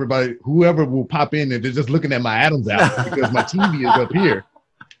 and everybody, whoever will pop in, and they're just looking at my Adam's apple because my TV is up here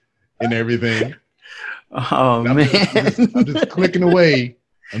and everything. Oh, and I'm just clicking away.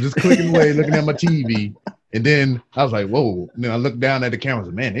 I'm just clicking away, looking at my TV. And then I was like, whoa. And then I looked down at the camera and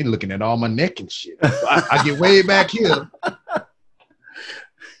said, man, they looking at all my neck and shit. So I get way back here.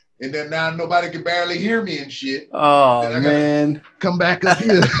 And then now nobody can barely hear me and shit. Oh, man. Come back up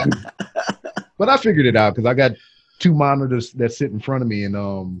here. But I figured it out because I got 2 monitors that sit in front of me. And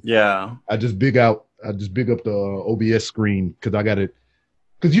I just big up the OBS screen because I got it.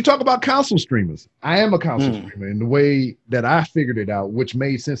 Because you talk about console streamers. I am a console streamer. And the way that I figured it out, which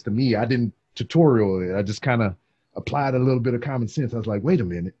made sense to me, I didn't tutorial it. I just kind of applied a little bit of common sense. I was like, wait a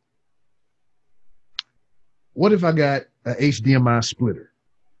minute. What if I got an HDMI splitter?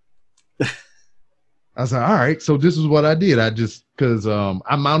 I was like, all right. So this is what I did. Because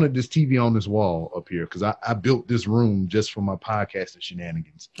I mounted this TV on this wall up here because I built this room just for my podcasting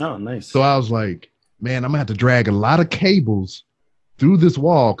shenanigans. Oh, nice. So I was like, man, I'm going to have to drag a lot of cables through this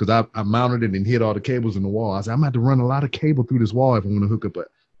wall because I mounted it and hit all the cables in the wall. I said, I'm going to have to run a lot of cable through this wall if I'm going to hook up an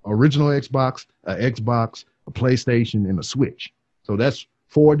original Xbox, a PlayStation, and a Switch. So that's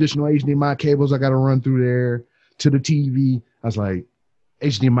 4 additional HDMI cables I got to run through there to the TV. I was like,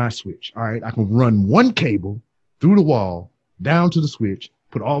 HDMI switch. All right, I can run 1 cable through the wall, down to the switch,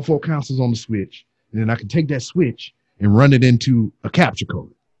 put all 4 consoles on the switch, and then I can take that switch and run it into a capture card.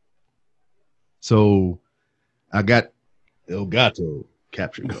 So I got Elgato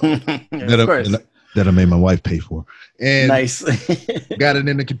capture card that I made my wife pay for. And nice. Got it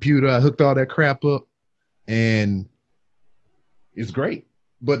in the computer. I hooked all that crap up, and it's great.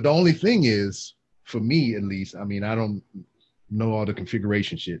 But the only thing is, for me at least, I mean, I don't know all the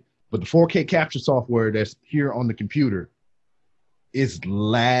configuration shit, but the 4K capture software that's here on the computer is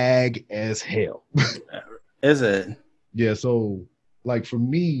lag as hell. Is it? Yeah. So like for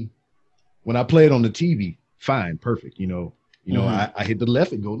me, when I play it on the TV, fine, perfect. I hit the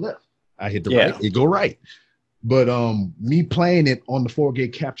left, it go left. I hit the right, it go right. But me playing it on the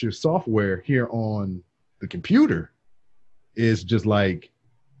 4K capture software here on the computer is just like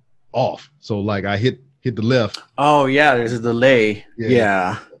off. So like I hit the left. Oh yeah, there's a delay.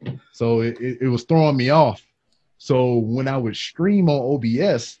 Yeah. So it was throwing me off. So when I would stream on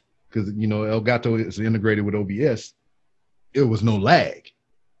OBS, because Elgato is integrated with OBS, it was no lag.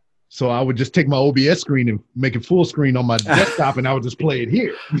 So I would just take my OBS screen and make it full screen on my desktop, and I would just play it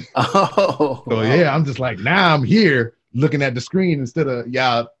here. Oh. So yeah, I'm just like, now I'm here looking at the screen instead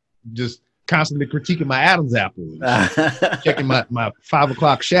of just constantly critiquing my Adam's apple, checking my 5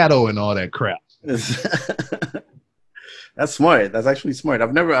 o'clock shadow and all that crap. That's smart. That's actually smart. I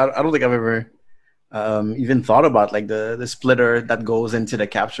don't think I've ever even thought about like the splitter that goes into the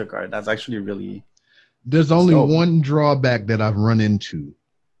capture card. That's actually really. There's only one drawback that I've run into,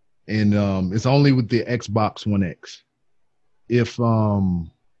 and it's only with the Xbox One X. If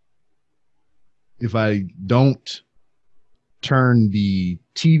if I don't turn the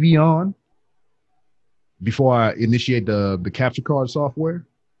TV on before I initiate the capture card software,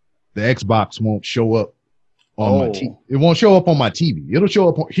 the Xbox won't show up on my TV. It won't show up on my TV. It'll show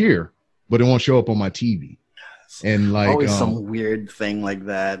up here, but it won't show up on my TV. And like always some weird thing like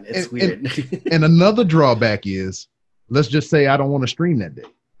that. It's weird. And another drawback is, let's just say I don't want to stream that day.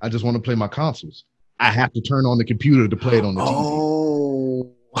 I just want to play my consoles. I have to turn on the computer to play it on the TV.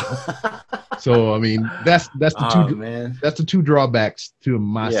 So I mean, that's the two drawbacks to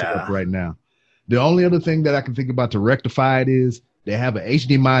my setup right now. The only other thing that I can think about to rectify it is they have an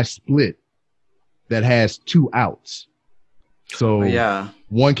HDMI split that has 2 outs. So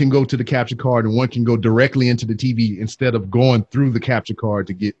one can go to the capture card and one can go directly into the TV instead of going through the capture card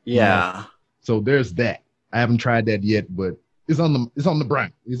to get. So there's that. I haven't tried that yet, but it's on the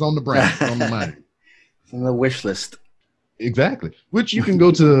brain. It's on the brain. It's on the mind. It's on the wish list. Exactly. Which you can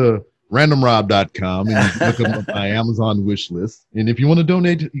go to randomrob.com and look up my Amazon wish list. And if you want to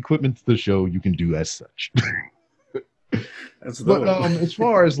donate equipment to the show, you can do as such. But as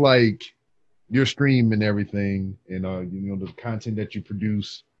far as like your stream and everything, and the content that you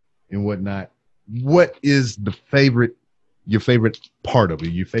produce and whatnot, what is your favorite part of it,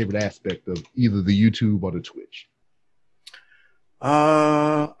 your favorite aspect of either the YouTube or the Twitch?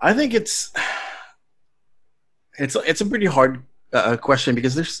 I think it's a pretty hard question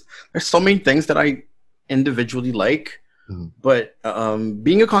because there's so many things that I individually like. But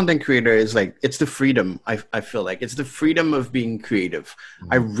being a content creator is like, it's the freedom. I feel like it's the freedom of being creative.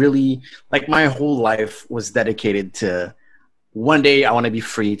 I really, like, my whole life was dedicated to one day I want to be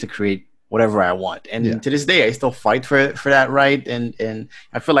free to create whatever I want. And to this day, I still fight for that right. And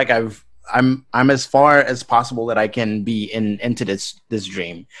I feel like I'm as far as possible that I can be into this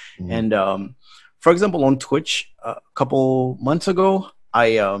dream. And for example, on Twitch, a couple months ago,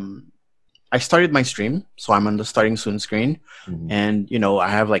 I started my stream, so I'm on the starting soon screen, and I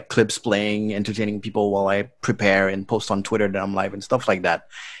have like clips playing, entertaining people while I prepare and post on Twitter that I'm live and stuff like that.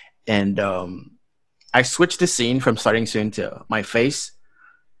 And I switched the scene from starting soon to my face,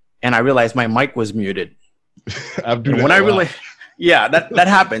 and I realized my mic was muted. That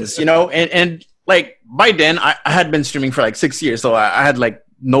happens, and like by then I had been streaming for like 6 years, so I had like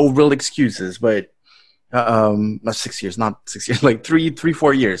no real excuses, but not 6 years, like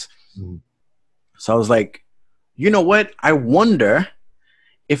 4 years. So I was like, you know what? I wonder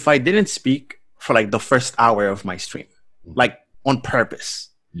if I didn't speak for like the first hour of my stream, like on purpose.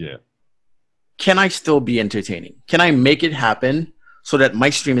 Can I still be entertaining? Can I make it happen so that my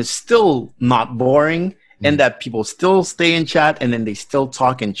stream is still not boring and that people still stay in chat and then they still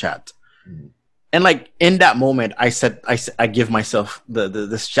talk in chat? And like in that moment, I give myself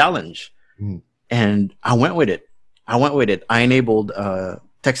this challenge, and I went with it. I enabled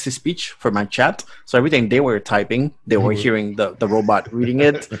text to speech for my chat, so everything they were typing, they were hearing the robot reading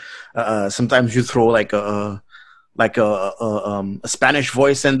it. Sometimes you throw like a Spanish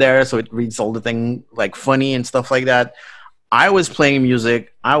voice in there, so it reads all the thing like funny and stuff like that. I was playing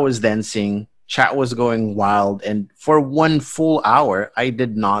music, I was dancing, chat was going wild, and for 1 full hour, I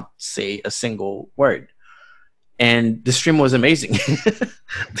did not say a single word. And the stream was amazing.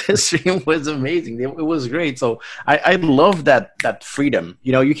 The stream was amazing. It was great. So I love that freedom.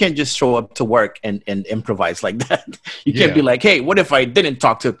 You can't just show up to work and improvise like that. You can't be like, hey, what if I didn't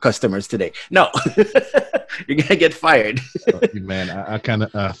talk to customers today? No, you're going to get fired. Man, I kind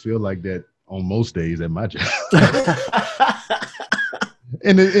of feel like that on most days at my job.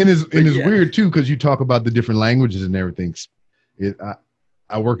 and it's weird too, because you talk about the different languages and everything.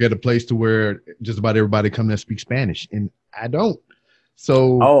 I work at a place to where just about everybody come there speak Spanish, and I don't.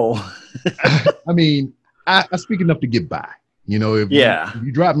 So, I mean, I speak enough to get by. If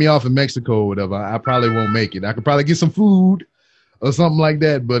you drop me off in Mexico or whatever, I probably won't make it. I could probably get some food or something like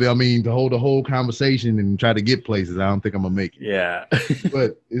that. But I mean, to hold a whole conversation and try to get places, I don't think I'm gonna make it. Yeah.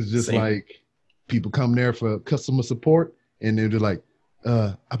 But it's just like people come there for customer support, and they're just like,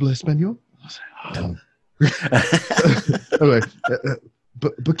 "Habla español?" Okay.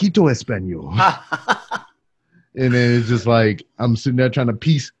 Poquito español. And then it's just like I'm sitting there trying to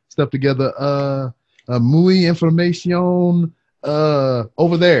piece stuff together. Muy información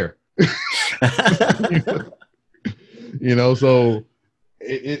over there. So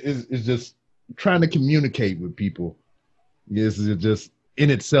it's just trying to communicate with people. Yes, it just in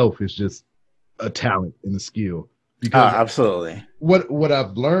itself is just a talent and a skill. Because absolutely. What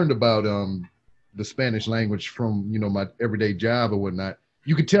I've learned about the Spanish language from my everyday job or whatnot,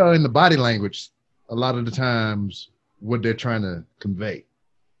 you can tell in the body language a lot of the times what they're trying to convey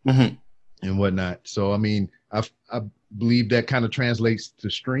and whatnot. So I mean, I believe that kind of translates to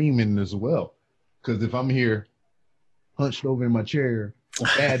streaming as well. Because if I'm here hunched over in my chair,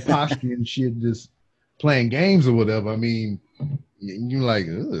 bad posture and shit, just playing games or whatever, I mean, you're like,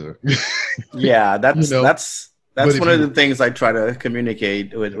 ugh. Yeah, You know, but that's if one of you, the things I try to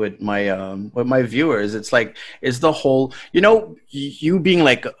communicate with my viewers. It's the whole, you being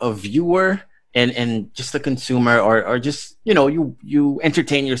like a viewer and just a consumer, or just, you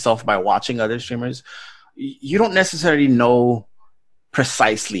entertain yourself by watching other streamers. You don't necessarily know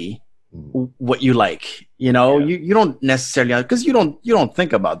precisely what you like. You don't necessarily, because you don't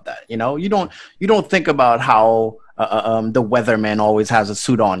think about that. You don't think about how the weatherman always has a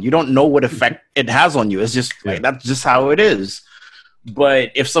suit on. You don't know what effect it has on you. It's just like, that's just how it is.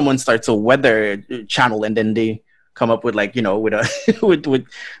 But if someone starts a weather channel and then they come up with, like, with a with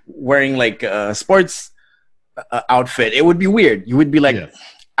wearing like a sports outfit, it would be weird. You would be like,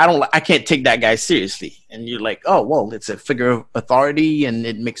 I can't take that guy seriously. And you're like, oh well, it's a figure of authority, and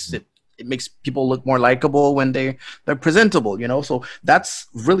it makes people look more likable when they're presentable. So that's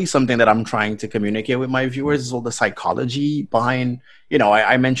really something that I'm trying to communicate with my viewers, is all the psychology behind.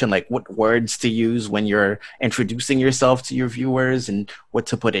 I mentioned like what words to use when you're introducing yourself to your viewers, and what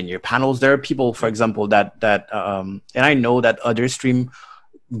to put in your panels. There are people, for example, that and I know that other stream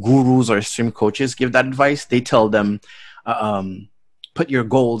gurus or stream coaches give that advice. They tell them, put your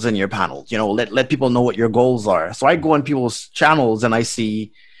goals in your panels. Let people know what your goals are. So I go on people's channels and I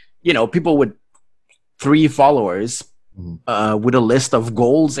see, people with 3 followers with a list of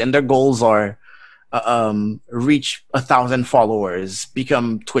goals, and their goals are reach 1,000 followers,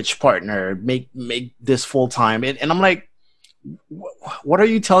 become Twitch partner, make this full time. And I'm like, what are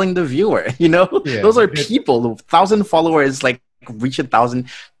you telling the viewer? Those are people. 1,000 followers, like, reach 1,000.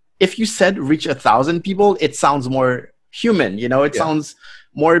 If you said reach 1,000 people, it sounds more human. It sounds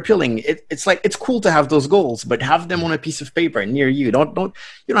more appealing. It's like, it's cool to have those goals, but have them on a piece of paper near you. You don't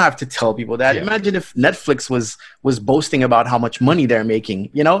have to tell people that. Imagine if Netflix was boasting about how much money they're making.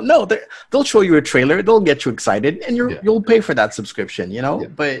 No, they'll show you a trailer, they'll get you excited, and you'll pay for that subscription.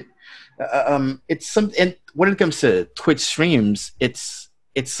 But it's some. And when it comes to Twitch streams, it's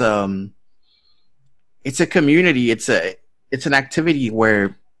a community. It's an activity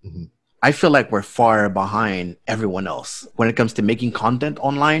where I feel like we're far behind everyone else when it comes to making content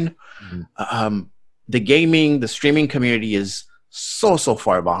online. The streaming community is so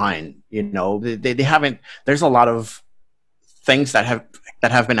far behind. They haven't. There's a lot of things that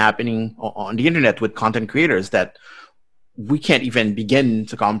have been happening on the internet with content creators that we can't even begin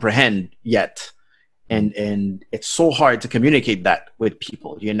to comprehend yet. And it's so hard to communicate that with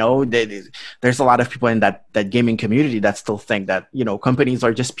people. There's a lot of people in that gaming community that still think that companies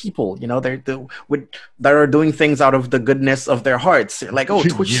are just people. That are doing things out of the goodness of their hearts. They're like, oh,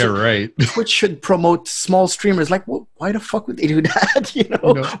 Twitch, Twitch should promote small streamers. Like, well, why the fuck would they do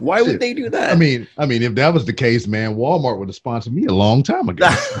that? Why would they do that? I mean, if that was the case, man, Walmart would have sponsored me a long time ago.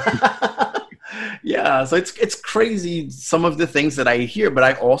 Yeah, so it's crazy, some of the things that I hear, but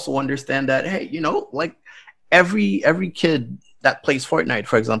I also understand that, hey, like every kid that plays Fortnite,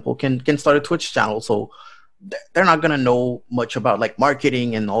 for example, can start a Twitch channel. So they're not gonna know much about like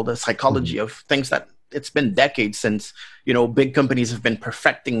marketing and all the psychology of things that it's been decades since big companies have been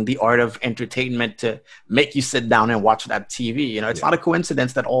perfecting the art of entertainment to make you sit down and watch that TV. It's not a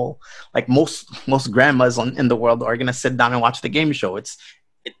coincidence that all, like, most grandmas in the world are gonna sit down and watch the game show.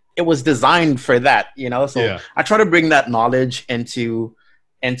 It was designed for that, so I try to bring that knowledge into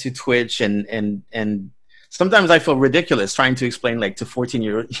Twitch, and sometimes I feel ridiculous trying to explain, like, to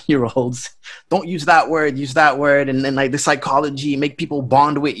 14-year-olds, don't use that word, and then, like, the psychology, make people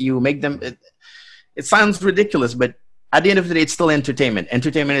bond with you, make them, it sounds ridiculous, but at the end of the day, it's still entertainment.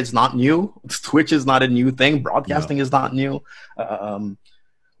 Entertainment is not new. Twitch is not a new thing. Broadcasting is not new.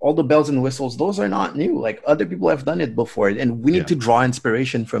 All the bells and whistles, those are not new. Like, other people have done it before, and we need to draw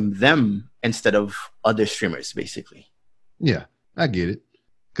inspiration from them instead of other streamers, basically. Yeah, I get it.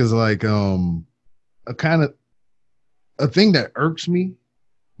 Because, like, a thing that irks me,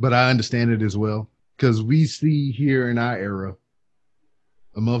 but I understand it as well, because we see here in our era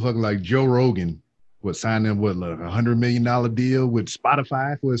a motherfucker like Joe Rogan would sign in like $100 million deal with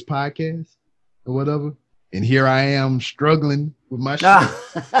Spotify for his podcast or whatever. And here I am struggling with my shit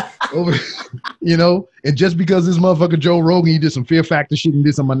over, and just because this motherfucker Joe Rogan, he did some Fear Factor shit and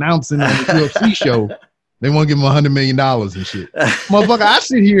did some announcing on the UFC show, they want to give him $100 million and shit. Motherfucker, I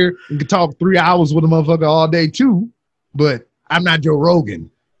sit here and can talk 3 hours with a motherfucker all day too, but I'm not Joe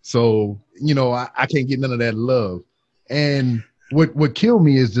Rogan. So, I can't get none of that love. And what killed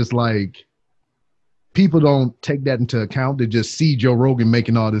me is just like, people don't take that into account. They just see Joe Rogan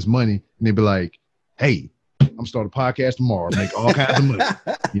making all this money and they be like, hey, I'm starting a podcast tomorrow. Make all kinds of money,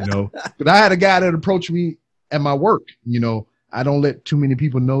 you know. But I had a guy that approached me at my work. You know, I don't let too many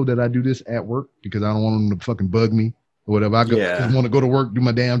people know that I do this at work because I don't want them to fucking bug me or whatever. I just want to go to work, do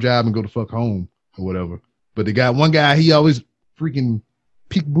my damn job, and go to fuck home or whatever. But one guy, he always freaking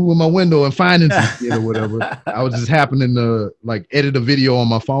peekaboo in my window and finding some shit or whatever. I was just happening to like edit a video on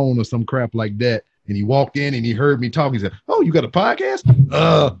my phone or some crap like that. And he walked in and he heard me talking. He said, "Oh, you got a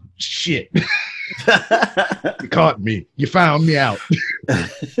podcast? Shit." You caught me. You found me out.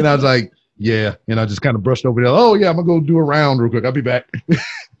 And I was like, yeah. And I just kind of brushed over there. Oh, yeah, I'm going to go do a round real quick. I'll be back.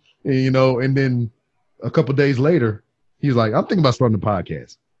 And, you know, and then a couple days later, he was like, I'm thinking about starting a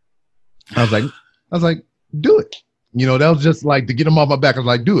podcast. I was like, do it. You know, that was just like to get him off my back. I was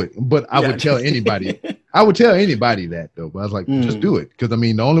like, do it. But I would tell anybody. I would tell anybody that, though. But I was like, just do it. Because, I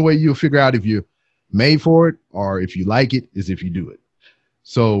mean, the only way you'll figure out if you're made for it or if you like it is if you do it.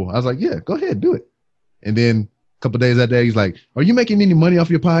 So I was like, yeah, go ahead, do it. And then a couple of days that day, he's like, are you making any money off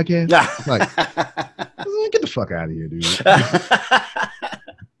your podcast? Like, get the fuck out of here, dude. I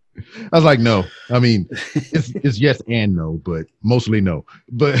was like, no. I mean, it's yes and no, but mostly no.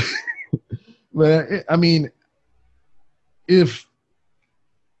 But I mean, if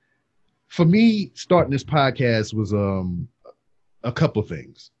for me, starting this podcast was a couple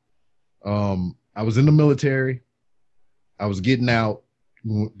things. I was in the military. I was getting out,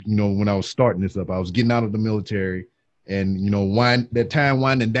 you know, when I was starting this up. I was getting out of the military, and, you know, that time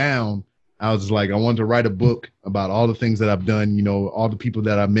winding down, I was like, I wanted to write a book about all the things that I've done, you know, all the people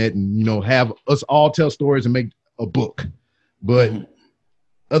that I met, and, you know, have us all tell stories and make a book. But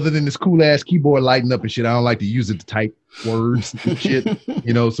other than this cool ass keyboard lighting up and shit, I don't like to use it to type words and shit,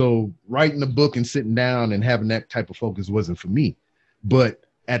 you know. So writing a book and sitting down and having that type of focus wasn't for me. But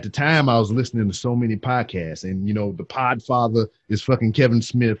at the time, I was listening to so many podcasts, and, you know, the Podfather is fucking Kevin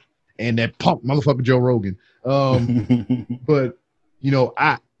Smith and that punk motherfucker Joe Rogan. But, you know,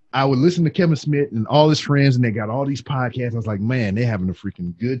 I would listen to Kevin Smith and all his friends, and they got all these podcasts. I was like, man, they're having a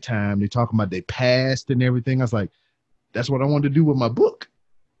freaking good time. They're talking about their past and everything. I was like, that's what I wanted to do with my book.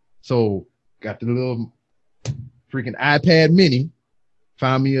 So got the little freaking iPad mini,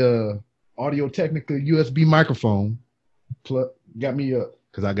 found me a Audio-Technica USB microphone, got me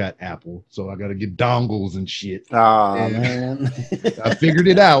because I got Apple, so I got to get dongles and shit. Oh, man. I figured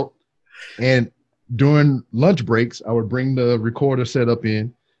it out. And during lunch breaks, I would bring the recorder set up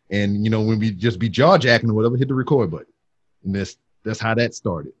in, and, you know, when we just be jaw jacking or whatever, hit the record button. And that's how that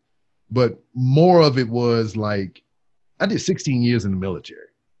started. But more of it was like, I did 16 years in the military.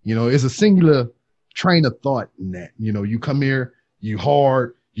 You know, it's a singular train of thought in that. You know, you come here, you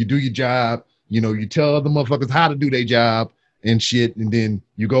hard, you do your job, you know, you tell other motherfuckers how to do their job and shit, and then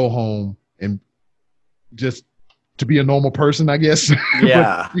you go home and just to be a normal person, I guess.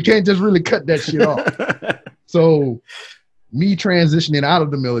 Yeah. You can't just really cut that shit off. So me transitioning out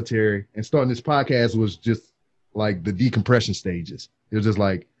of the military and starting this podcast was just like the decompression stages. It was just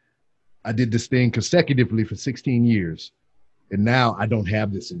like, I did this thing consecutively for 16 years, and now I don't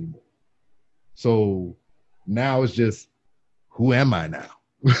have this anymore. So now it's just, who am I now?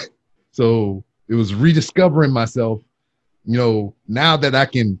 So it was rediscovering myself. You know, now that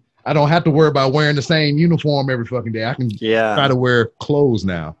I don't have to worry about wearing the same uniform every fucking day. I can try to wear clothes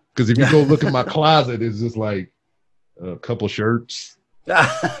now. Because if you go look at my closet, it's just like a couple shirts,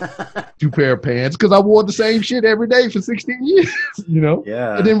 2 pair of pants. Because I wore the same shit every day for 16 years, you know?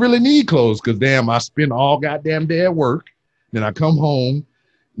 Yeah. I didn't really need clothes because, damn, I spend all goddamn day at work. Then I come home,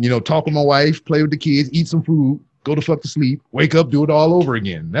 you know, talk with my wife, play with the kids, eat some food, go to fuck to sleep, wake up, do it all over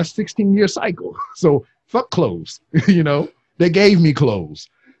again. That's 16-year cycle. So fuck clothes, you know? They gave me clothes.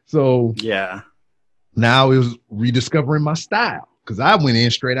 So yeah, now it was rediscovering my style because I went in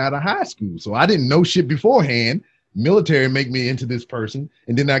straight out of high school. So I didn't know shit beforehand. Military make me into this person.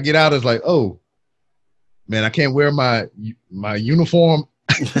 And then I get out as like, oh, man, I can't wear my uniform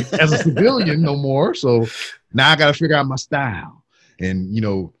as a civilian no more. So now I got to figure out my style and, you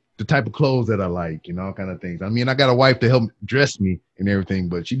know, the type of clothes that I like and all kind of things. I mean, I got a wife to help dress me and everything,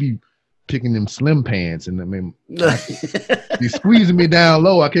 but she be picking them slim pants, and I mean, be squeezing me down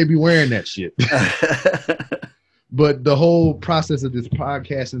low. I can't be wearing that shit. But the whole process of this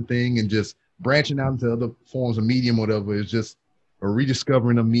podcasting thing and just branching out into other forms of medium, whatever, is just a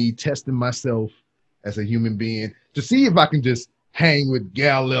rediscovering of me, testing myself as a human being to see if I can just hang with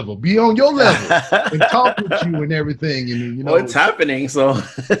gal level, be on your level, and talk with you and everything. And you know, well, it's happening. So,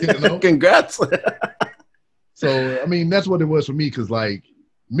 you know? Congrats. So, I mean, that's what it was for me. Cause like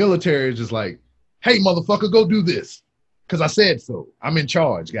military is just like, hey, motherfucker, go do this. Cause I said so. I'm in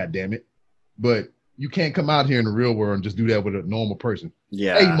charge. God damn it. But you can't come out here in the real world and just do that with a normal person.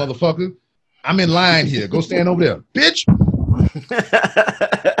 Yeah. Hey, motherfucker, I'm in line here. Go stand over there, bitch.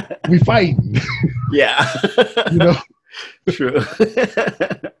 We fighting. Yeah. You know. True.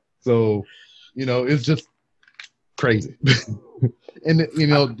 So, you know, it's just crazy. And you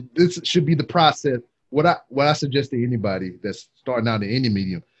know, this should be the process. What I suggest to anybody that's starting out in any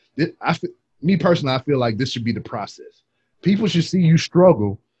medium, me personally, I feel like this should be the process. People should see you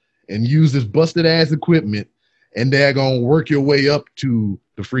struggle and use this busted ass equipment, and they're gonna work your way up to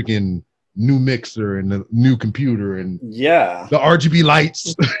the freaking new mixer and the new computer and Yeah. the RGB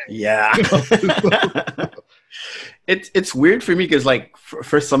lights. Yeah. It's weird for me because like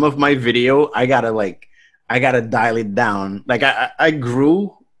for some of my video, I gotta dial it down. Like I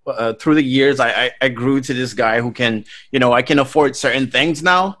grew through the years. I grew to this guy who can, you know, I can afford certain things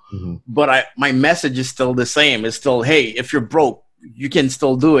now, but my message is still the same. It's still, hey, if you're broke, you can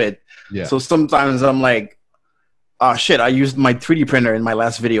still do it. Yeah. So sometimes I'm like, oh shit, I used my 3D printer in my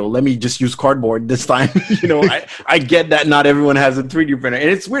last video. Let me just use cardboard this time. You know, I get that not everyone has a 3D printer. And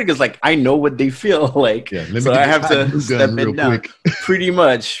it's weird because like I know what they feel like. Yeah, so I have to step it down. Pretty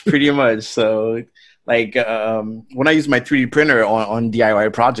much. So like when I use my 3D printer on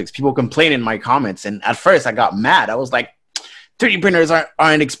DIY projects, people complain in my comments. And at first I got mad. I was like, 3D printers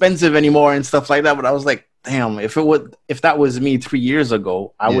aren't expensive anymore and stuff like that. But I was like, damn, if that was me 3 years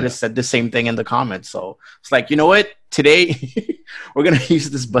ago, I would have said the same thing in the comments. So it's like, you know what? Today we're gonna use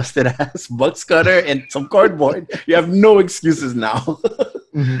this busted ass box cutter and some cardboard. You have no excuses now.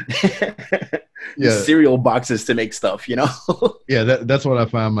 Cereal boxes to make stuff, you know? Yeah, that's what I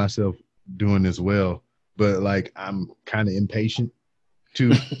find myself doing as well. But like I'm kind of impatient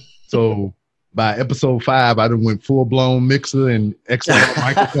too. So by episode 5, I done went full blown mixer and XLR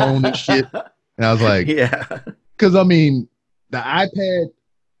microphone and shit. And I was like, yeah, because I mean, the iPad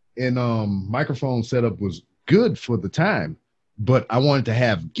and microphone setup was good for the time, but I wanted to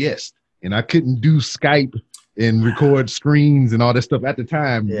have guests, and I couldn't do Skype and record screens and all that stuff at the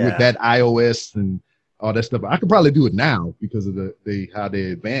time with that iOS and all that stuff. I could probably do it now because of how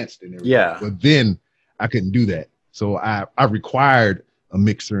they advanced and everything. Yeah, but then I couldn't do that, so I required a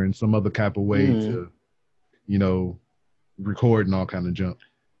mixer in some other type of way to, you know, record and all kind of junk.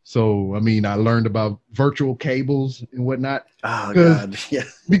 So, I mean, I learned about virtual cables and whatnot. Oh, God. Yeah.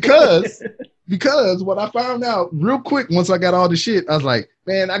 Because what I found out real quick once I got all the shit, I was like,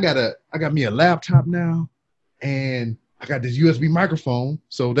 man, I got me a laptop now, and I got this USB microphone.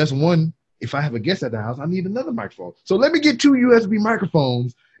 So that's one. If I have a guest at the house, I need another microphone. So let me get 2 USB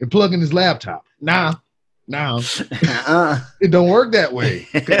microphones and plug in this laptop. Nah. It don't work that way.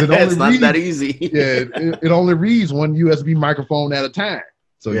 It's not that easy. Yeah, it only reads one USB microphone at a time.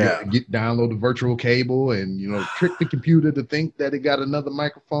 So you download the virtual cable and, you know, trick the computer to think that it got another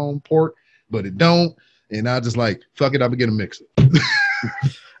microphone port, but it don't. And I just like, fuck it, I'm gonna get a mixer.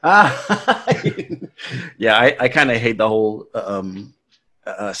 Yeah, I kind of hate the whole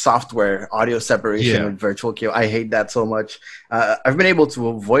software audio separation with virtual cable. I hate that so much. I've been able to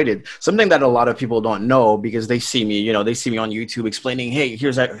avoid it. Something that a lot of people don't know because they see me on YouTube explaining, hey,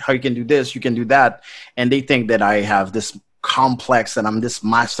 here's how you can do this, you can do that. And they think that I have this complex and I'm this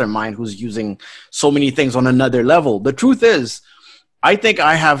mastermind who's using so many things on another level. The truth is, I think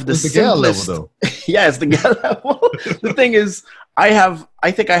I have the simplest level, though. Yeah, it's the gal level. The thing is,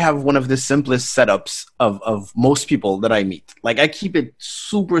 I think I have one of the simplest setups of most people that I meet. Like I keep it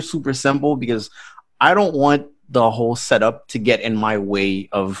super, super simple because I don't want the whole setup to get in my way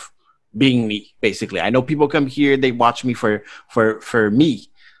of being me, basically. I know people come here, they watch me for me.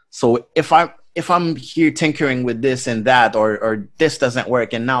 So if I'm here tinkering with this and that, or this doesn't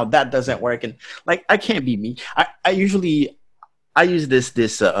work and now that doesn't work, and like I can't be me. I use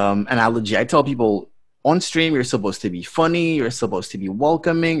this analogy. I tell people on stream, you're supposed to be funny, you're supposed to be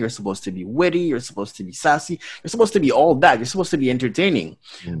welcoming, you're supposed to be witty, you're supposed to be sassy, you're supposed to be all that. You're supposed to be entertaining.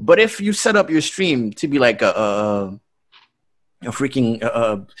 But if you set up your stream to be like a freaking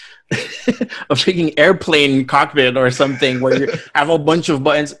a freaking airplane cockpit or something where you have a bunch of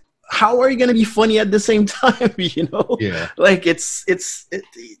buttons, how are you going to be funny at the same time? You know, like it's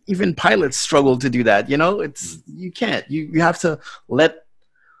even pilots struggle to do that. You know, you can't. You have to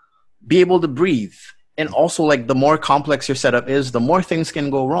be able to breathe. And also, like, the more complex your setup is, the more things can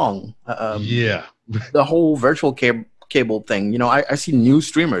go wrong. The whole virtual cable thing. You know, I see new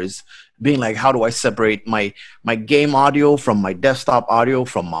streamers being like, how do I separate my game audio from my desktop audio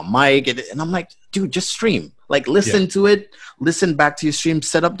from my mic? And I'm like, dude, just stream. Like, listen to it, listen back to your stream,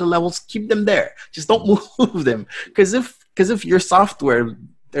 set up the levels, keep them there. Just don't move them. Because if your software,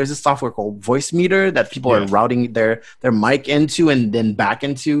 there's a software called Voicemeeter that people are routing their mic into and then back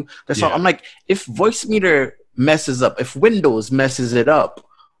into. I'm like, if Voicemeter messes up, if Windows messes it up,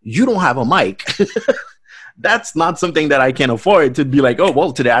 you don't have a mic. That's not something that I can afford to be like, oh,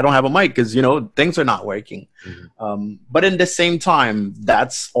 well, today I don't have a mic because, things are not working. Mm-hmm. But in the same time,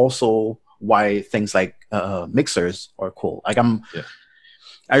 that's also why things like mixers are cool. Like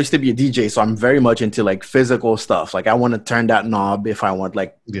I used to be a DJ, so I'm very much into like physical stuff. Like I want to turn that knob if I want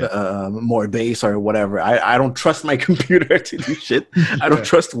like more bass or whatever. I don't trust my computer to do shit. I don't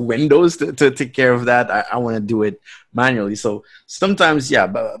trust Windows to take care of that. I want to do it manually. So sometimes,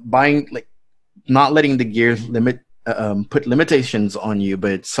 buying, like, not letting the gear put limitations on you,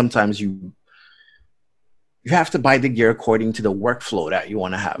 but sometimes you have to buy the gear according to the workflow that you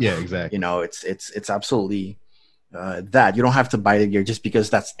want to have. Yeah, exactly. It's absolutely that you don't have to buy the gear just because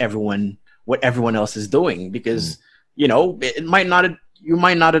that's what everyone else is doing, because it might not, you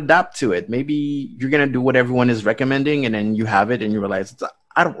might not adapt to it. Maybe you're gonna do what everyone is recommending, and then you have it and you realize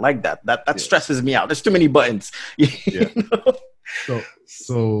I don't like that. That stresses me out. There's too many buttons. Yeah.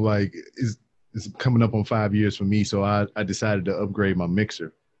 So like it's coming up on 5 years for me. So I decided to upgrade my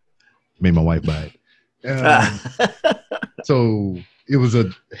mixer. Made my wife buy it. So it was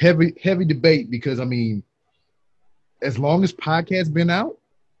a heavy debate because, I mean, as long as podcasts been out,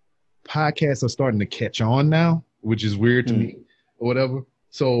 podcasts are starting to catch on now, which is weird to me or whatever.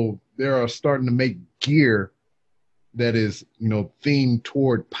 So they are starting to make gear that is, themed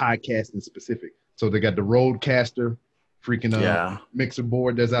toward podcasting specific. So they got the Rodecaster freaking mixer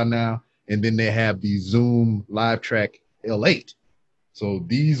board that's out now. And then they have the Zoom Live Track L8. So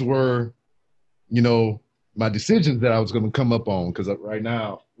these were, my decisions that I was going to come up on, because right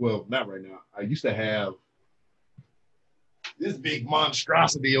now, well, not right now. I used to have this big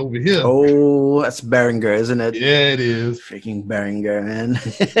monstrosity over here. Oh, that's Behringer, isn't it? Yeah, it is. Freaking Behringer, man.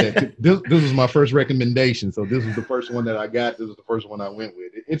 This was my first recommendation. So this was the first one that I got. This was the first one I went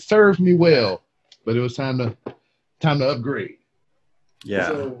with. It served me well, but it was time to upgrade. Yeah.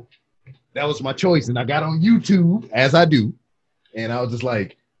 So that was my choice. And I got on YouTube, as I do. And I was just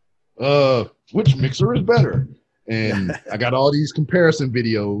like, which mixer is better? And I got all these comparison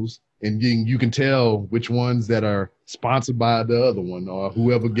videos. And then you can tell which ones that are sponsored by the other one or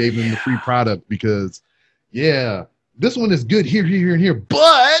whoever gave them the free product, because, this one is good here, here, and here.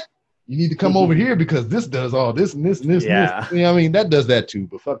 But you need to come over here because this does all this and this and this. Yeah. And this. I mean, that does that too,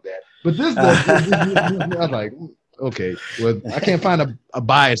 but fuck that. But this does this. I was like, okay, well, I can't find a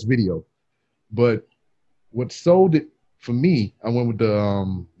biased video. But what sold it for me, I went with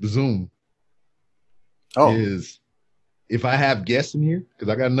the Zoom. Is if I have guests in here, because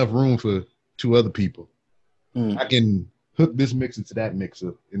I got enough room for 2 other people, I can hook this mixer to that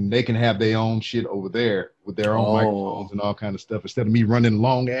mixer, and they can have their own shit over there with their own microphones and all kind of stuff. Instead of me running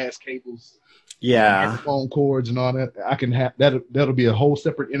long ass cables, microphone cords and all that, I can have that. That'll be a whole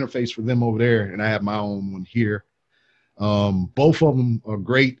separate interface for them over there, and I have my own one here. Both of them are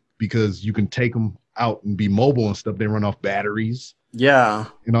great because you can take them out and be mobile and stuff. They run off batteries. Yeah.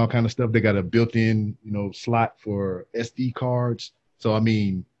 And all kind of stuff. They got a built-in, slot for SD cards. So, I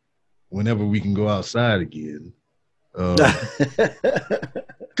mean, whenever we can go outside again. Because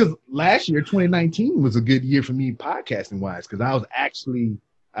last year, 2019, was a good year for me podcasting-wise, because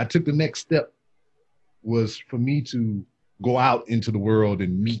I took the next step was for me to go out into the world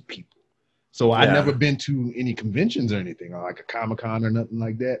and meet people. So I'd never been to any conventions or anything, or like a Comic-Con or nothing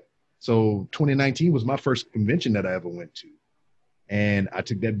like that. So 2019 was my first convention that I ever went to. And I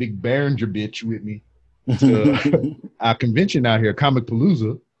took that big Behringer bitch with me to our convention out here, Comic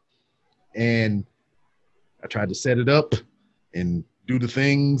Palooza. And I tried to set it up and do the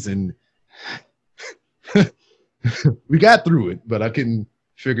things. And we got through it, but I couldn't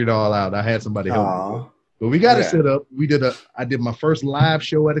figure it all out. I had somebody help me. But we got it set up. I did my first live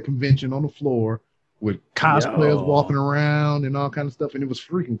show at a convention on the floor with cosplayers walking around and all kind of stuff. And it was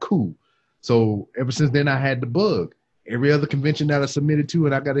freaking cool. So ever since then, I had the bug. Every other convention that I submitted to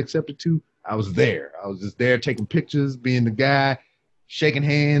and I got accepted to, I was there. I was just there taking pictures, being the guy, shaking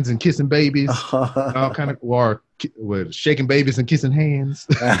hands and kissing babies, and all kind of, or shaking babies and kissing hands.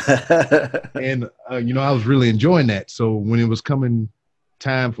 And, I was really enjoying that. So when it was coming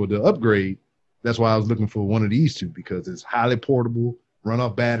time for the upgrade, that's why I was looking for one of these 2, because it's highly portable, run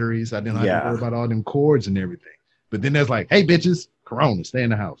off batteries. I didn't have to worry about all them cords and everything. But then there's like, hey, bitches, Corona, stay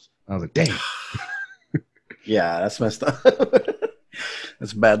in the house. I was like, damn. Yeah, that's messed up.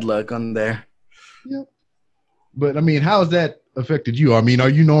 That's bad luck on there. Yeah. But I mean, how has that affected you? I mean, are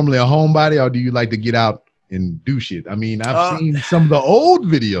you normally a homebody, or do you like to get out and do shit? I mean, I've seen some of the old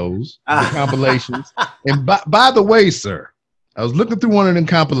videos, the compilations. And by the way, sir, I was looking through one of them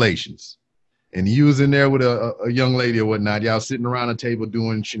compilations, and you was in there with a young lady or whatnot. Y'all sitting around a table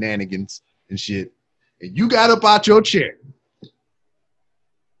doing shenanigans and shit. And you got up out your chair.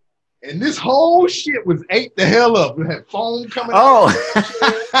 And this whole shit was ate the hell up. It had foam coming out. Oh,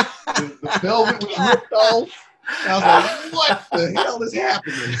 The velvet was ripped off. And I was like, what the hell is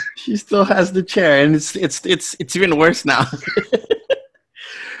happening? she still has the chair, and it's even worse now.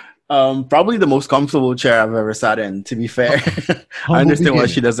 Probably the most comfortable chair I've ever sat in. To be fair, I understand why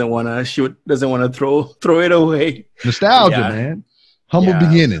she doesn't want to throw it away. Nostalgia, Yeah. man. Humble Yeah.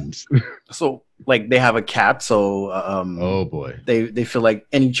 beginnings. So like they have a cat, so Oh boy. they feel like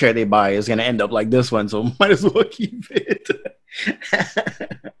any chair they buy is gonna end up like this one, so might as well keep it.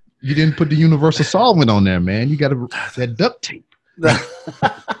 You didn't put the universal solvent on there, man. You got that duct tape.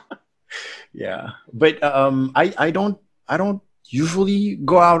 Yeah, but I don't usually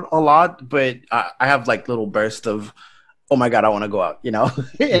go out a lot, but I have like little bursts of, oh my god, I want to go out,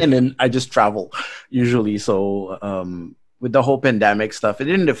 and then I just travel usually. So with the whole pandemic stuff, it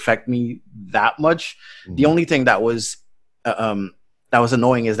didn't affect me that much. The only thing that was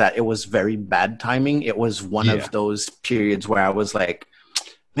annoying is that it was very bad timing. It was one Yeah. of those periods where I was like,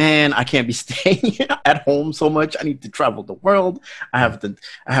 man, I can't be staying at home so much. I need to travel the world. I have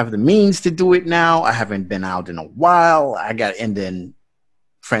the means to do it now. I haven't been out in a while. And then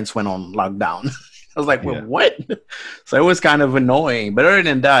France went on lockdown. I was like, well, Yeah. what? So it was kind of annoying. But other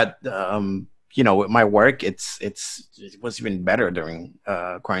than that, with my work, it was even better during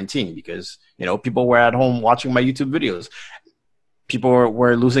quarantine because people were at home watching my YouTube videos. People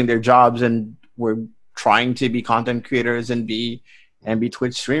were losing their jobs and were trying to be content creators and be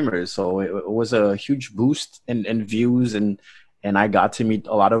Twitch streamers. So it was a huge boost in views, and I got to meet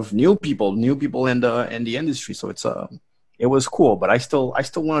a lot of new people in the industry. So it was cool, but I still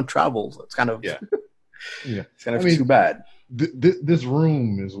want to travel. So it's kind of Yeah. it's kind of too bad. This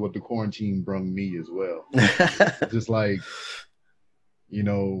room is what the quarantine brought me as well. Just like,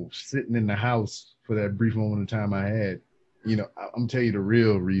 sitting in the house for that brief moment of time I had, I'm telling you the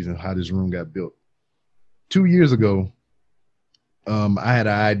real reason how this room got built. 2 years ago, I had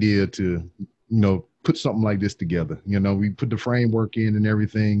an idea to, put something like this together. We put the framework in and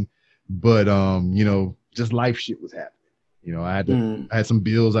everything, but, just life shit was happening. I had some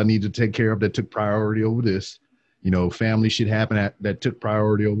bills I needed to take care of that took priority over this. Family shit happened that took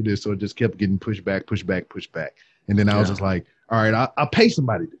priority over this. So it just kept getting pushed back. And then I was just like, all right, I'll pay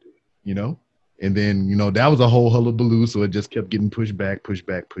somebody to do it, And then, that was a whole hullabaloo. So it just kept getting pushed back.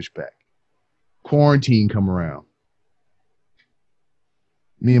 Quarantine come around.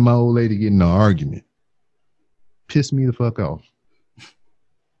 Me and my old lady getting in an argument. Pissed me the fuck off.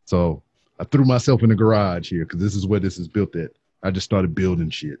 So I threw myself in the garage here because this is where this is built at. I just started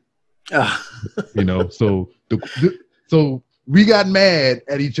building shit. So we got mad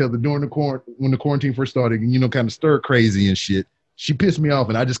at each other during when the quarantine first started, and kind of stir crazy and shit. She pissed me off,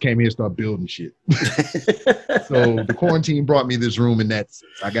 and I just came here and started building shit. So the quarantine brought me this room in that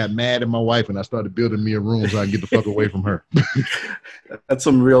sense. I got mad at my wife, and I started building me a room so I can get the fuck away from her. That's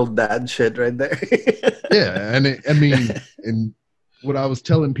some real dad shit right there. Yeah, and what I was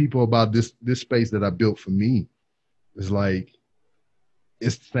telling people about this space that I built for me is like,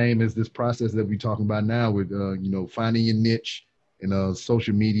 it's the same as this process that we're talking about now with, finding your niche in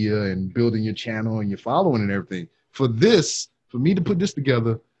social media and building your channel and your following and everything. For me to put this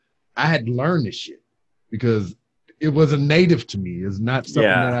together, I had to learn this shit because it was a native to me. It's not something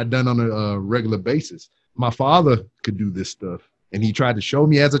that I'd done on a regular basis. My father could do this stuff, and he tried to show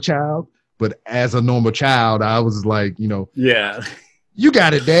me as a child, but as a normal child, I was like, Yeah. you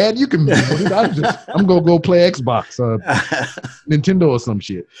got it, Dad. You can. I'm gonna go play Xbox, Nintendo, or some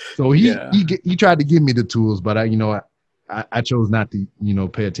shit. So he tried to give me the tools, but I chose not to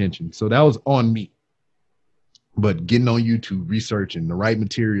pay attention. So that was on me. But getting on YouTube, researching the right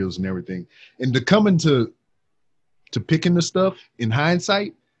materials and everything, and to coming to picking the stuff in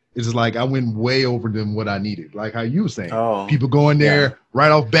hindsight, it's like I went way over than what I needed. Like how you were saying, people go in there right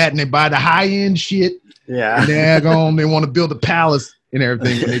off bat and they buy the high end shit. Yeah. And they want to build a palace and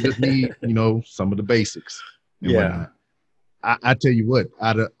everything, and they just need, some of the basics. And whatnot. I tell you what,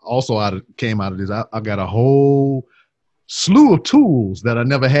 came out of this. I got a whole slew of tools that I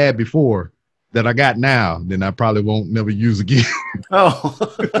never had before that I got now. Then I probably won't never use again.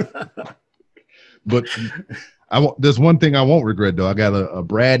 But there's one thing I won't regret though. I got a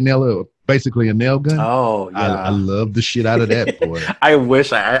Brad Nailer, basically a nail gun. Oh yeah, I love the shit out of that, boy. I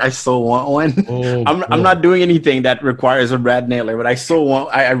wish I still want one. Oh, I'm not doing anything that requires a Brad Nailer, but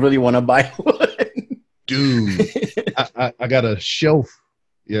I really want to buy one. Dude, I got a shelf.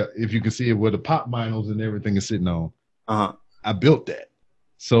 Yeah, if you can see it, where the pop vinyls and everything is sitting on. I built that.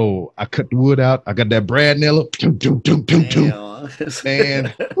 So I cut the wood out. I got that Brad Nailer.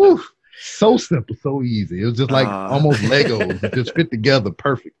 Man, so simple, so easy. It was just like almost Legos. It just fit together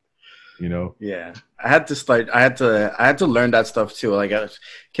perfect. you know? Yeah, I had to learn that stuff too. Like, I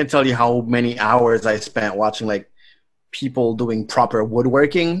can't tell you how many hours I spent watching like people doing proper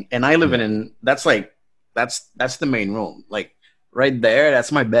woodworking, and I live in that's the main room. Like right there,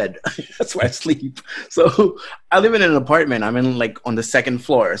 that's my bed. That's where I sleep. So I live in an apartment. I'm in like on the second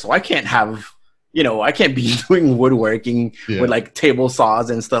floor, so I can't have, I can't be doing woodworking with like table saws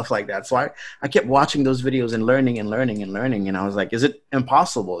and stuff like that. So I kept watching those videos and learning and learning and learning. And I was like, is it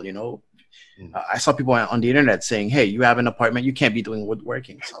impossible? I saw people on the internet saying, hey, you have an apartment, you can't be doing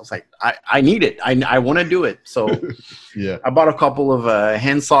woodworking. So I was like, I need it. I want to do it. So I bought a couple of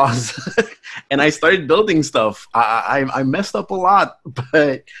hand saws and I started building stuff. I messed up a lot,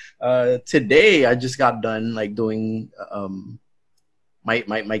 but today I just got done like doing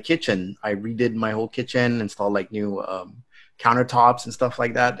my kitchen. I redid my whole kitchen, installed like new countertops and stuff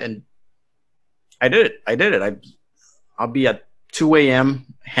like that. And I did it. I'll be at 2 a.m.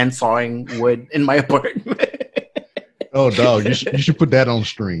 hand sawing wood in my apartment. Oh, dog, you should put that on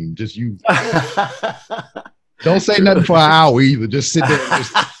stream. Just you. Don't say nothing for an hour either. Just sit there and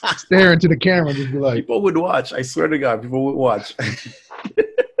just stare into the camera and just be like. People would watch. I swear to God, people would watch.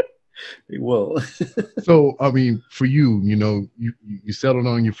 They will. So, I mean, for you, you settled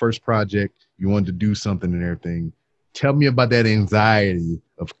on your first project. You wanted to do something and everything. Tell me about that anxiety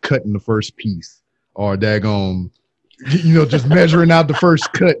of cutting the first piece or daggone, just measuring out the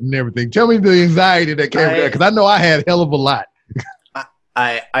first cut and everything. Tell me the anxiety that came there, because I know I had hell of a lot.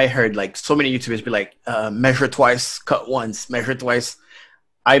 I heard like so many YouTubers be like, measure twice, cut once, measure twice.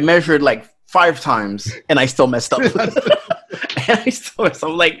 I measured like 5 times and I still messed up.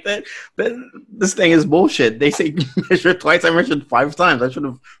 I'm like, this thing is bullshit. They say measure twice. I measured 5 times. I should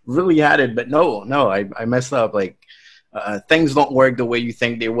have really had it, but no, I messed up. Like things don't work the way you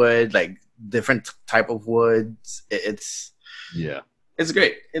think they would. Like different type of woods. It's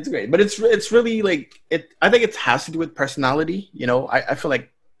great. It's great, but it's really like it. I think it has to do with personality. I feel like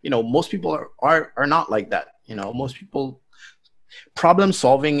most people are not like that. Most people, problem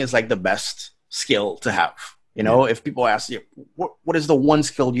solving is like the best skill to have. If people ask you, what is the one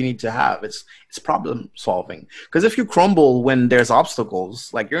skill you need to have? It's problem solving. Because if you crumble when there's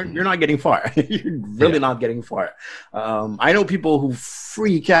obstacles, like you're not getting far. You're really not getting far. I know people who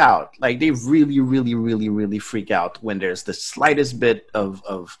freak out. Like they really, really, really, really freak out when there's the slightest bit of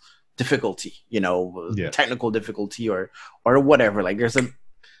difficulty, technical difficulty or whatever. Like there's an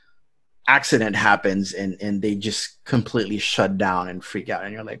accident happens and they just completely shut down and freak out.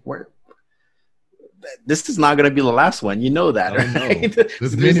 And you're like, this is not going to be the last one. That, right?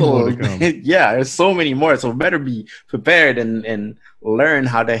 There's many more to come. Yeah, there's so many more. So better be prepared and learn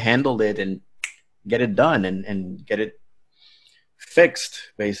how to handle it and get it done and get it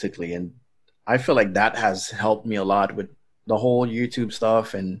fixed, basically. And I feel like that has helped me a lot with the whole YouTube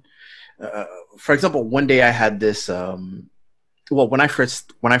stuff. And for example, one day I had this when I first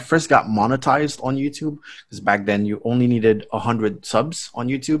got monetized on YouTube, because back then you only needed 100 subs on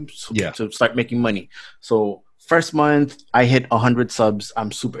YouTube to start making money. So first month I hit 100 subs.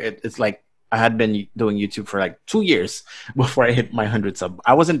 I'm super. It's like I had been doing YouTube for like 2 years before I hit my 100 sub.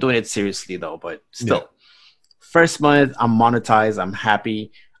 I wasn't doing it seriously though, but still. First month I'm monetized. I'm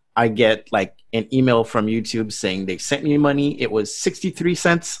happy. I get like an email from YouTube saying they sent me money. It was 63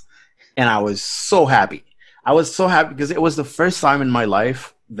 cents, and I was so happy. I was so happy because it was the first time in my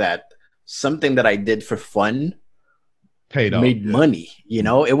life that something that I did for fun made money.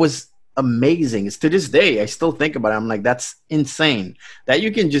 It was amazing. It's to this day, I still think about it. I'm like, that's insane that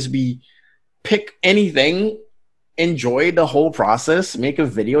you can just pick anything, enjoy the whole process, make a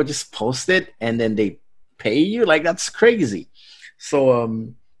video, just post it, and then they pay you. Like, that's crazy. So,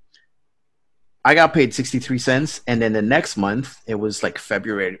 I got paid 63 cents. And then the next month, it was like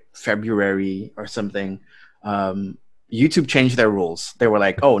February or something. YouTube changed their rules. They were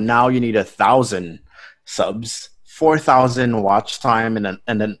like, oh, now you need 1,000 subs, 4,000 watch time and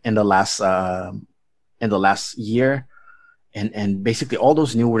then in the last year, and basically all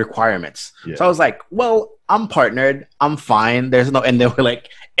those new requirements. So I was like, well, I'm partnered, I'm fine. And they were like,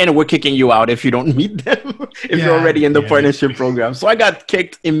 and we're kicking you out if you don't meet them, if you're already in the partnership program. So I got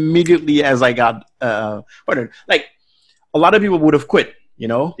kicked immediately as I got partnered. Like a lot of people would have quit,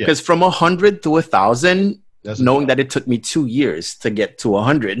 because from 100 to 1,000. Knowing that it took me 2 years to get to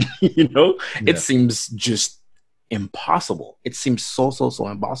 100, it seems just impossible. It seems so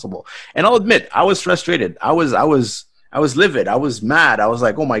impossible. And I'll admit, I was frustrated. I was livid. I was mad. I was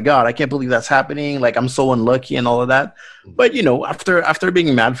like, oh my God, I can't believe that's happening. Like, I'm so unlucky and all of that. But, after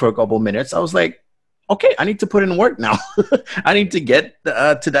being mad for a couple minutes, I was like, okay, I need to put in work now. I need to get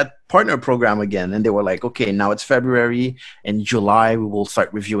to that partner program again. And they were like, okay, now it's February. In July, we will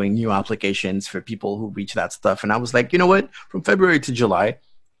start reviewing new applications for people who reach that stuff. And I was like, you know what? From February to July,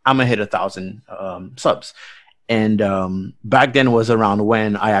 I'm going to hit 1,000 subs. And back then was around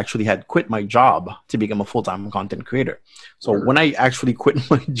when I actually had quit my job to become a full-time content creator. So when I actually quit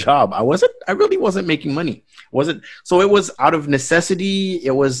my job, I really wasn't making money. So it was out of necessity.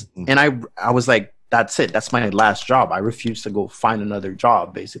 It was, and I was like, that's it. That's my last job. I refused to go find another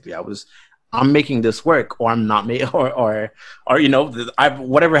job. Basically, I'm making this work, or I'm not making, or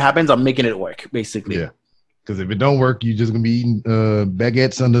whatever happens, I'm making it work. Basically, yeah. Because if it don't work, you're just gonna be eating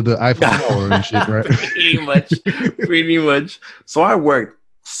baguettes under the Eiffel Tower and shit, right? pretty much. So I worked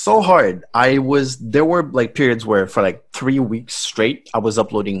so hard. There were like periods where for like 3 weeks straight, I was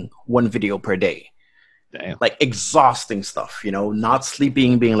uploading 1 video per day. Damn. Like exhausting stuff, not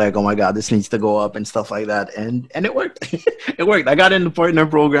sleeping, being like, oh my God, this needs to go up and stuff like that. And it worked. It worked. I got in the partner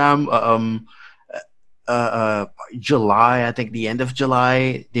program. July, I think the end of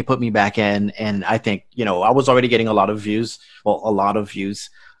July, they put me back in, and I think, I was already getting a lot of views.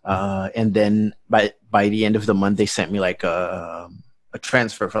 And then by the end of the month, they sent me like a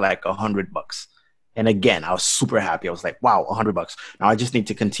transfer for like $100. And again, I was super happy. I was like, wow, $100. Now I just need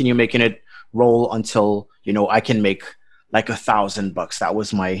to continue making it roll until, I can make like $1,000.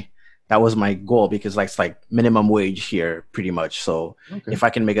 That was my goal, because it's like minimum wage here pretty much. So if I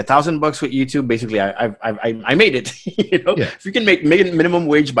can make $1,000 with YouTube, basically I made it. If you can make minimum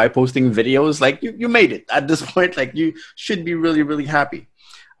wage by posting videos, like you made it at this point. Like you should be really, really happy.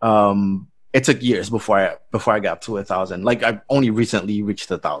 It took years before I got to 1,000. Like I've only recently reached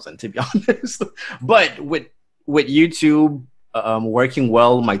 1,000, to be honest. But with YouTube working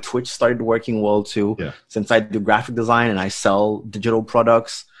well, my Twitch started working well too. Yeah. Since I do graphic design and I sell digital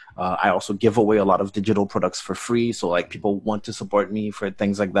products. I also give away a lot of digital products for free. So like people want to support me for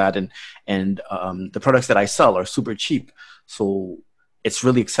things like that. And the products that I sell are super cheap. So it's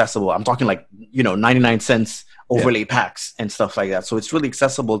really accessible. I'm talking like, 99 cents overlay packs and stuff like that. So it's really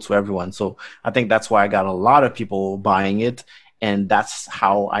accessible to everyone. So I think that's why I got a lot of people buying it. And that's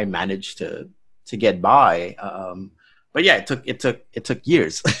how I managed to get by. But yeah, it took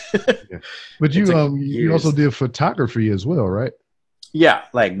years. But you also did photography as well, right? Yeah,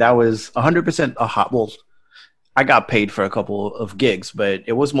 like that was 100% a hobby. Well, I got paid for a couple of gigs, but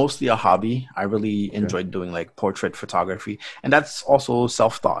it was mostly a hobby. I really enjoyed doing like portrait photography, and that's also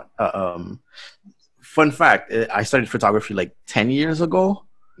self-taught. Fun fact, I started photography like 10 years ago,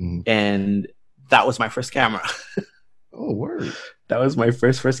 and that was my first camera. Oh, word. That was my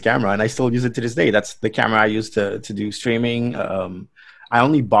first camera, and I still use it to this day. That's the camera I use to do streaming. I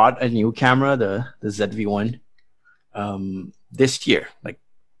only bought a new camera, the ZV-1. This year, like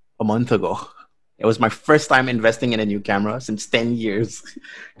a month ago. It was my first time investing in a new camera since 10 years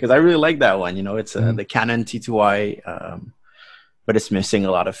because I really like that one. It's the Canon T2i, but it's missing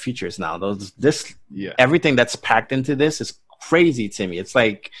a lot of features now. Everything that's packed into this is crazy to me. It's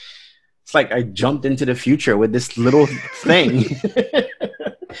like I jumped into the future with this little thing.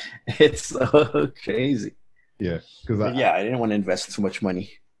 It's so crazy. Yeah, because I didn't want to invest too much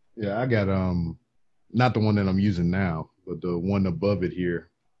money. Yeah, I got not the one that I'm using now, but the one above it here.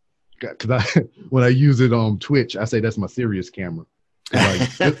 Because when I use it on Twitch, I say that's my serious camera.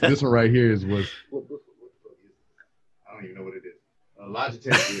 Like this one right here is what I don't even know what it is.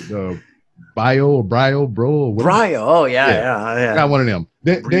 Logitech is Brio, bro, or whatever. Brio, oh yeah. Got one of them.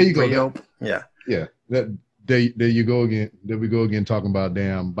 There you go. Brio. Yeah. There you go again. There we go again talking about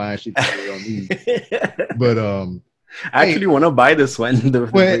damn buying shit that we don't need. But I actually want to buy this one.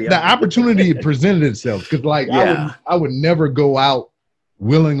 The opportunity presented itself because I would never go out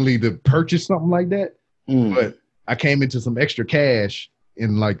willingly to purchase something like that. But I came into some extra cash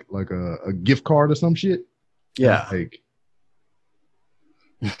in like a gift card or some shit. Yeah.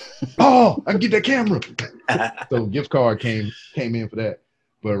 Oh, I can get that camera. So gift card came in for that.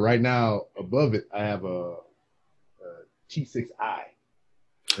 But right now above it, I have a T6i.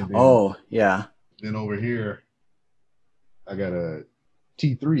 Oh yeah. Then over here, I got a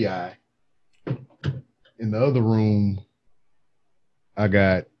T3i. In the other room, I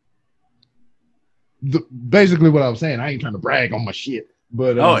got basically what I was saying. I ain't trying to brag on my shit,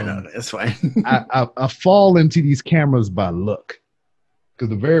 but no, it's fine. I fall into these cameras by luck because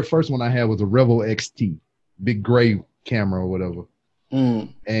the very first one I had was a Revel XT, big gray camera or whatever,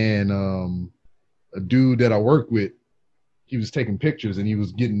 and a dude that I work with, he was taking pictures and he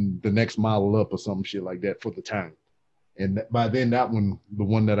was getting the next model up or some shit like that for the time. And by then, the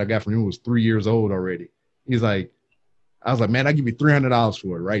one that I got from him was 3 years old already. I was like, man, I'll give you $300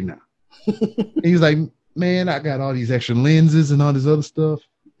 for it right now. And he's like, man, I got all these extra lenses and all this other stuff.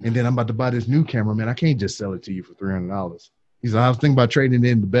 And then I'm about to buy this new camera, man. I can't just sell it to you for $300. He's like, I was thinking about trading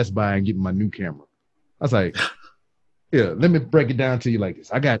in the Best Buy and getting my new camera. I was like, yeah, let me break it down to you like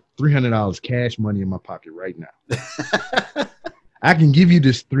this. I got $300 cash money in my pocket right now. I can give you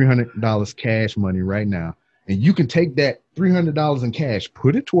this $300 cash money right now. And you can take that $300 in cash,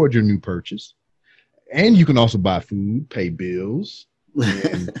 put it toward your new purchase. And you can also buy food, pay bills,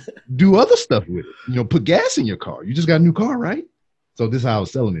 and do other stuff with it. You know, put gas in your car. You just got a new car, right? So this is how I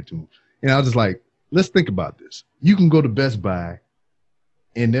was selling it to him. And I was just like, let's think about this. You can go to Best Buy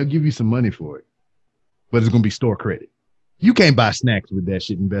and they'll give you some money for it, but it's going to be store credit. You can't buy snacks with that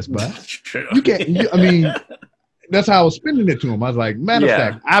shit in Best Buy. You can't. I mean, that's how I was spending it to him. I was like, matter of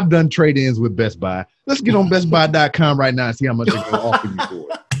fact, I've done trade-ins with Best Buy. Let's get on bestbuy.com right now and see how much they're going to offer you for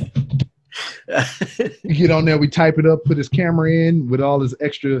it. You get on there, we type it up, put his camera in with all his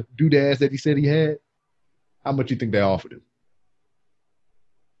extra doodads that he said he had. How much you think they offered him?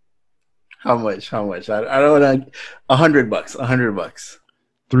 How much? I don't know. $100.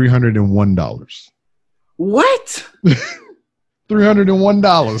 $301. What?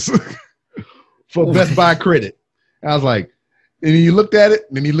 $301 for Best Buy credit. I was like, and he looked at it,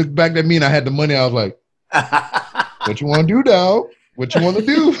 and then he looked back at me, and I had the money. I was like, what you want to do, dog? What you want to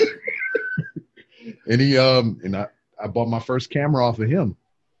do? And he and I bought my first camera off of him.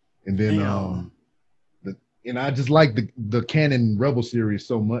 And then and I just like the Canon Rebel series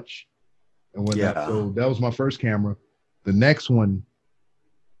so much. And whatnot. So that was my first camera. The next one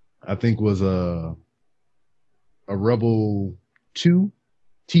I think was a Rebel 2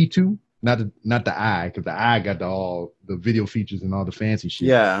 T2, not the I, because the I got all the video features and all the fancy shit.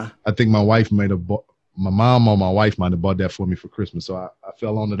 Yeah. I think my mom or my wife might have bought that for me for Christmas. So I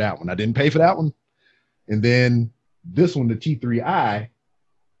fell onto that one. I didn't pay for that one. And then this one, the T3i,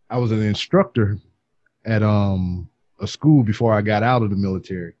 I was an instructor at a school before I got out of the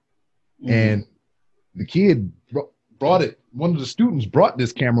military. Mm-hmm. And the kid brought it. One of the students brought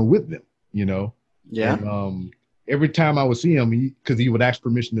this camera with them, you know? Yeah. And, every time I would see him, because he would ask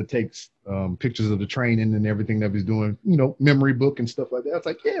permission to take pictures of the training and everything that he's doing, you know, memory book and stuff like that. I was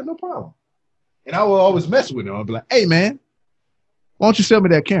like, yeah, no problem. And I would always mess with him. I'd be like, hey, man, why don't you sell me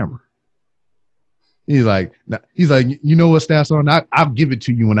that camera? He's like, you know what, Staff Sergeant? I'll give it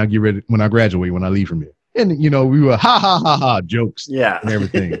to you when I graduate, when I leave from here. And, you know, we were ha jokes and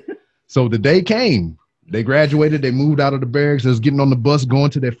everything. So the day came. They graduated. They moved out of the barracks. They was getting on the bus,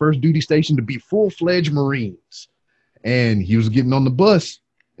 going to their first duty station to be full-fledged Marines. And he was getting on the bus.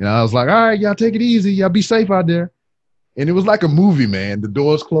 And I was like, all right, y'all take it easy. Y'all be safe out there. And it was like a movie, man. The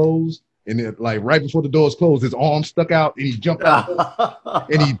doors closed. And then, like, right before the doors closed, his arm stuck out. And he jumped out.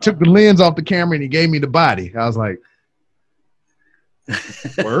 And he took the lens off the camera and he gave me the body. I was like,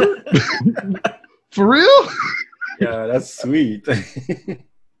 word? For real? Yeah, that's sweet.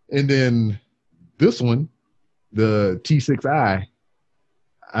 And then this one, the T6i,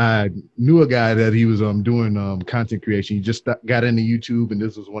 I knew a guy that he was doing content creation. He just got into YouTube, and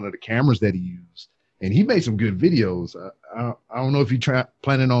this was one of the cameras that he used. And he made some good videos. I don't know if he's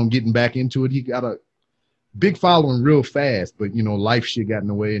planning on getting back into it. He got a big following real fast, but, you know, life shit got in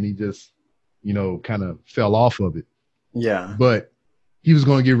the way, and he just, you know, kind of fell off of it. Yeah. But he was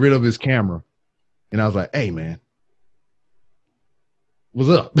going to get rid of his camera. And I was like, hey, man, what's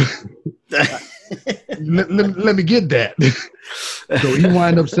up? let me get that. So he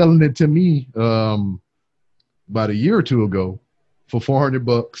wound up selling it to me about a year or two ago for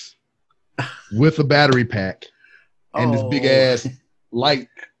 $400 with a battery pack and this big ass light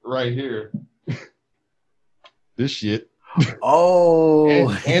right here. This shit. Oh,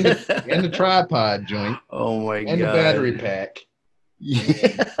 and the tripod joint. Oh my god. And the battery pack.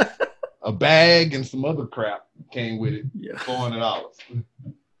 Yeah. A bag and some other crap came with it. Yeah. $400.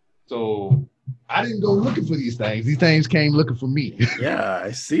 So I didn't go looking for these things. These things came looking for me. Yeah,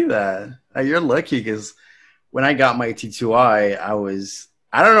 I see that. You're lucky, because when I got my T2i,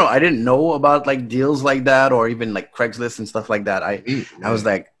 I don't know, I didn't know about like deals like that or even like Craigslist and stuff like that. I was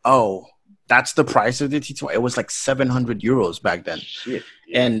like, oh, that's the price of the T2i. It was like 700 euros back then. Shit.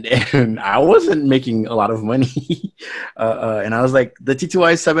 And I wasn't making a lot of money. And I was like, the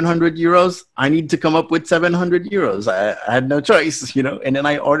T2i is 700 euros. I need to come up with 700 euros. I had no choice, you know. And then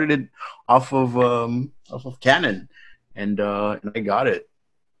I ordered it off of Canon, and I got it.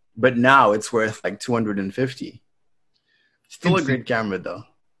 But now it's worth like 250. Still a great camera though.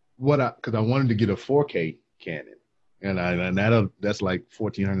 Because I wanted to get a 4K Canon, and that's like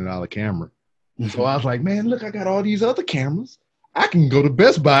 $1,400 camera. So I was like, man, look, I got all these other cameras. I can go to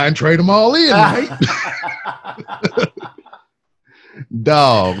Best Buy and trade them all in, right?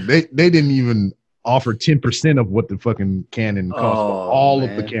 Dog, they didn't even offer 10% of what the fucking Canon cost for all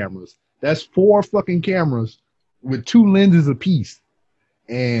of the cameras. That's 4 fucking cameras with 2 lenses apiece,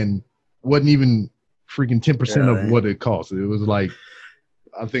 and wasn't even freaking 10% of what it cost. It was like,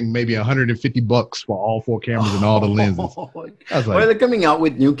 I think maybe $150 for all 4 cameras and all the lenses. I was like, well, they're coming out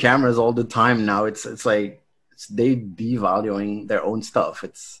with new cameras all the time now. It's like they devaluing their own stuff.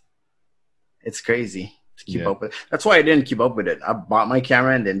 It's crazy to keep up with. That's why I didn't keep up with it. I bought my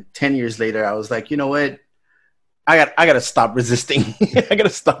camera, and then 10 years later, I was like, you know what? I gotta stop resisting. I gotta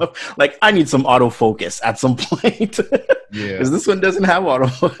stop. Like, I need some autofocus at some point. Because this one doesn't have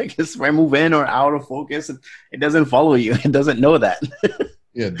autofocus. If I move in or out of focus, it doesn't follow you. It doesn't know that.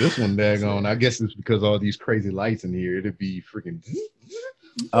 Yeah, this one daggone. I guess it's because all these crazy lights in here. It'd be freaking.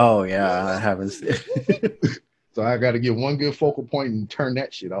 Oh yeah, that happens. So I got to get one good focal point and turn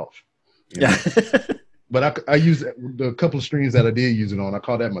that shit off. Yeah. But I use the couple of streams that I did use it on. I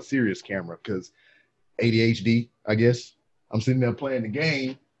call that my serious camera because ADHD, I guess. I'm sitting there playing the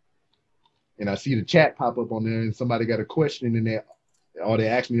game, and I see the chat pop up on there, and somebody got a question in there, or they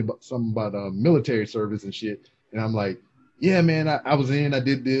asked me about something about military service and shit, and I'm like, yeah, man, I was in, I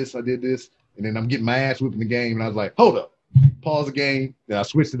did this, and then I'm getting my ass whipped in the game, and I was like, hold up, pause the game, then I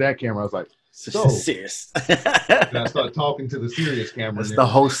switched to that camera. I was like, so serious. And I started talking to the serious camera. It's the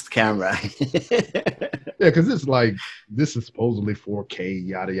host camera. Yeah, because it's like, this is supposedly 4K,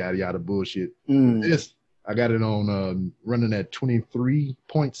 yada, yada, yada bullshit. This, I got it on running at 23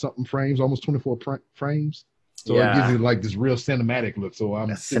 point something frames, almost 24 frames. So it gives you like this real cinematic look. So I'm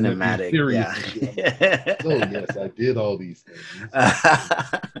cinematic. Yeah. So yes, I did all these things.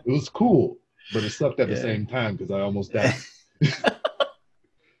 It was cool, but it sucked at the same time because I almost died.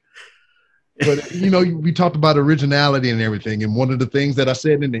 But we talked about originality and everything, and one of the things that I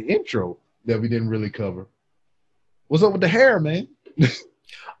said in the intro that we didn't really cover. What's up with the hair, man?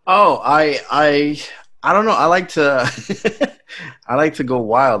 Oh, I don't know. I like to go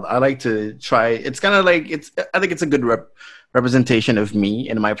wild. I like to try. It's kind of like I think it's a good representation of me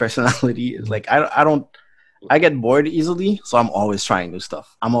and my personality. It's like I get bored easily, so I'm always trying new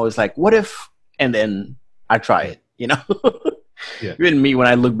stuff. I'm always like, what if? And then I try it. Yeah. Even me, when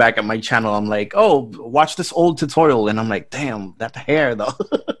I look back at my channel, I'm like, oh, watch this old tutorial. And I'm like, damn, that hair, though.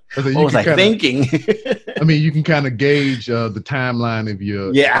 What was I thinking? I mean, you can kind of gauge the timeline of your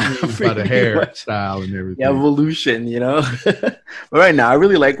by the hairstyle and everything. Evolution, But right now, I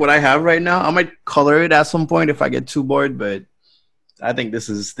really like what I have right now. I might color it at some point if I get too bored, but I think this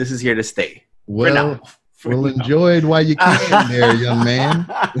is here to stay. Well, enjoy it while you can there, young man.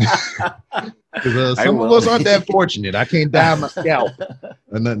 Because some of us aren't that fortunate. I can't dye my scalp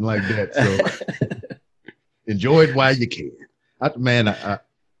or nothing like that. So enjoy it while you can. I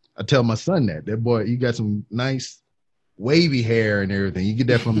tell my son that boy, he got some nice wavy hair and everything. You get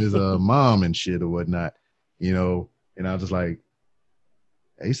that from his mom and shit or whatnot, And I was just like,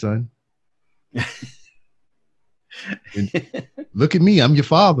 hey, son. And look at me. I'm your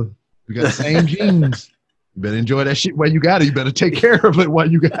father. We got the same genes. You better enjoy that shit while you got it. You better take care of it while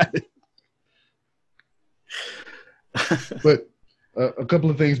you got it. But a couple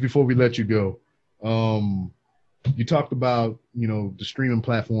of things before we let you go. You talked about, the streaming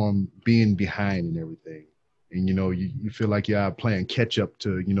platform being behind and everything. And, you feel like you're playing catch up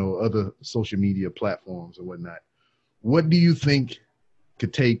to, other social media platforms and whatnot. What do you think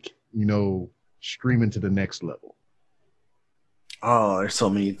could take, streaming to the next level? Oh, there's so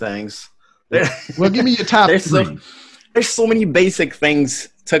many things. Well, give me your top three. There's so many basic things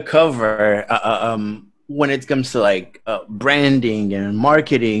to cover when it comes to like branding and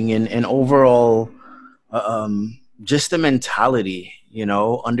marketing and overall just the mentality,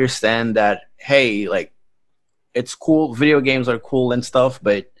 understand that, hey, like, it's cool. Video games are cool and stuff,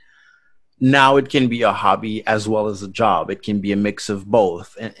 but now it can be a hobby as well as a job. It can be a mix of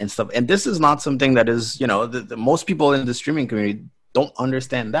both and stuff. And this is not something that is, the most people in the streaming community don't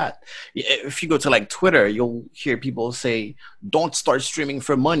understand that. If you go to like Twitter, you'll hear people say, don't start streaming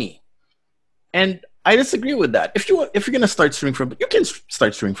for money. And I disagree with that. If you're going to start streaming you can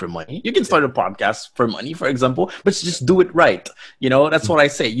start streaming for money. You can start a podcast for money, for example, but just do it right. That's what I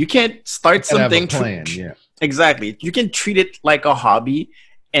say. You can't start something. Have a plan, yeah. Exactly. You can treat it like a hobby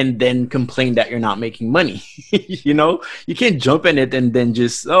and then complain that you're not making money. You can't jump in it and then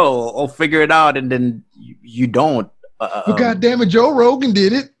just, I'll figure it out. And then you don't. Well, God damn it, Joe Rogan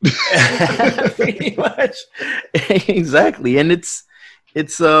did it. Pretty much. Exactly. And it's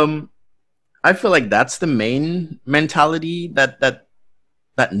I feel like that's the main mentality that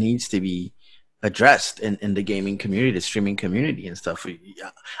needs to be addressed in the gaming community, the streaming community and stuff.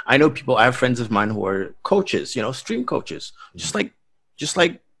 I know I have friends of mine who are coaches, stream coaches, just like just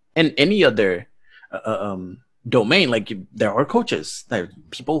like in any other domain. Like there are coaches, there are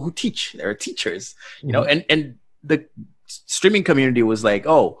people who teach, there are teachers, you know, and the streaming community was like,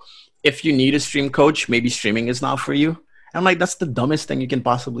 oh, if you need a stream coach, maybe streaming is not for you. I'm like, that's the dumbest thing you can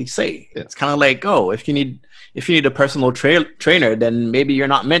possibly say. Yeah. It's kind of like, oh, if you need a personal trainer, then maybe you're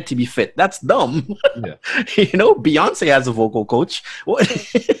not meant to be fit. That's dumb. Yeah. You know, Beyonce has a vocal coach.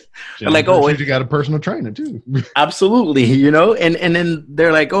 Like, oh, you got a personal trainer too. Absolutely. You know, and then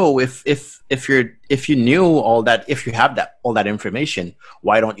they're like, oh, if you knew all that, if you have all that information,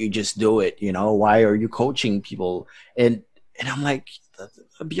 why don't you just do it? You know, why are you coaching people? And I'm like,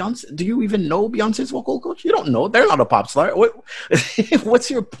 Beyonce, do you even know Beyonce's vocal coach? You don't know. They're not a pop star. What's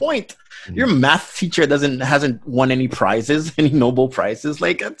your point? Your math teacher hasn't won any prizes, any Nobel prizes.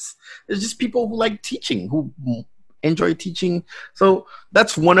 Like it's just people who like teaching, who enjoy teaching. So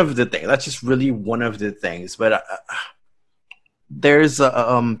that's one of the things. That's just really one of the things. But there's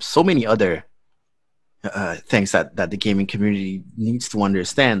so many other things that the gaming community needs to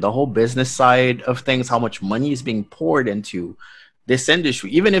understand. The whole business side of things, how much money is being poured into this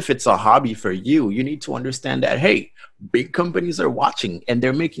industry. Even if it's a hobby for you, you need to understand that, hey, big companies are watching and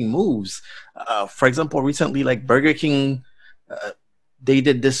they're making moves. For example, recently, like Burger King, they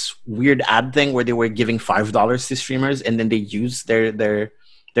did this weird ad thing where they were giving $5 to streamers, and then they used their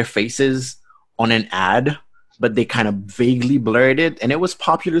faces on an ad, but they kind of vaguely blurred it, and it was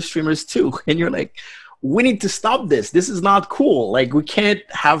popular streamers too. And you're like, we need to stop this. This is not cool. Like, we can't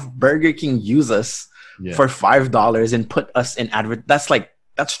have Burger King use us for $5 and put us in advert. That's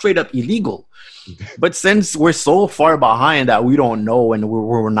straight up illegal. But since we're so far behind that we don't know, and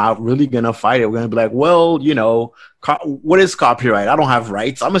we're not really gonna fight it, we're gonna be like, well, you know, what is copyright? I don't have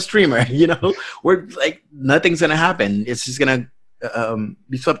rights. I'm a streamer. You know, we're like, nothing's gonna happen. It's just gonna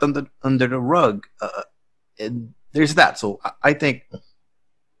be swept under the rug. And there's that. So I think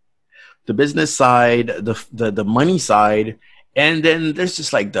the business side, the money side, and then there's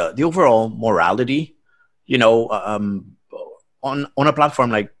just like the overall morality. You know, on a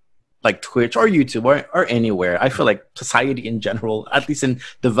platform like Twitch or YouTube or anywhere, I feel like society in general, at least in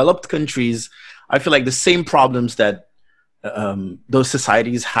developed countries, I feel like the same problems that those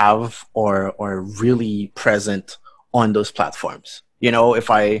societies have are really present on those platforms. You know,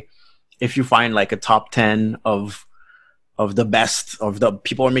 if you find like a top 10 of the best, of the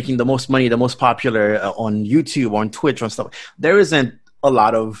people are making the most money, the most popular on YouTube, on Twitch, on stuff, there isn't a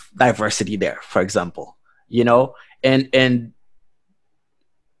lot of diversity there, for example. You know, and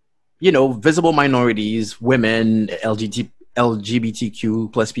you know, visible minorities, women,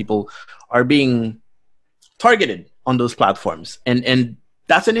 LGBTQ plus people are being targeted on those platforms, and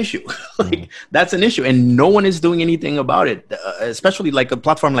that's an issue. Like, that's an issue, and no one is doing anything about it. Especially like a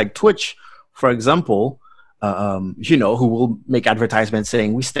platform like Twitch, for example, you know, who will make advertisements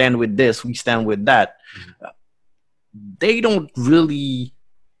saying we stand with this, we stand with that. They don't really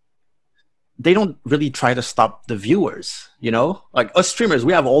try to stop the viewers, you know? Like us streamers,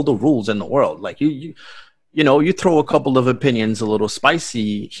 we have all the rules in the world. Like you know, you throw a couple of opinions a little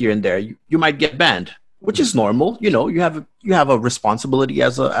spicy here and there, you might get banned, which is normal. You know, you have a responsibility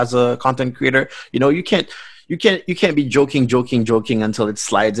as a content creator. You know, you can't be joking until it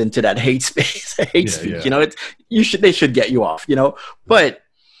slides into that hate space, speech. Yeah. You know, they should get you off, you know? But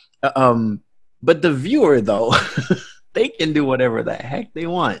the viewer though, they can do whatever the heck they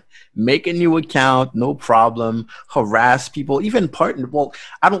want. Make a new account, no problem. Harass people, even partner. Well,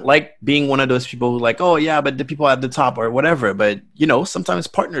 I don't like being one of those people who like, oh yeah, but the people at the top or whatever. But you know, sometimes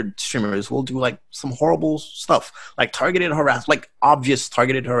partnered streamers will do like some horrible stuff, like targeted harassment, like obvious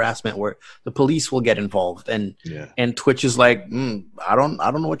targeted harassment, where the police will get involved. And Twitch is like, I don't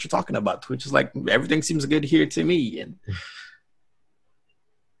know what you're talking about. Twitch is like, everything seems good here to me. And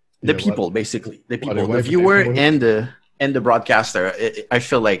the people, basically, the viewer and the broadcaster, I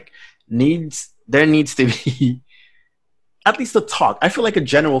feel like there needs to be at least a talk. I feel like a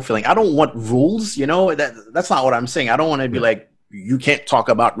general feeling. I don't want rules, you know. That's not what I'm saying. I don't want to be like, you can't talk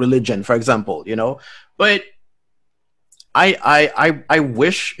about religion, for example, you know. But I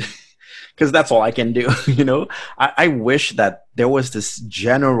wish, because that's all I can do, you know. I wish that there was this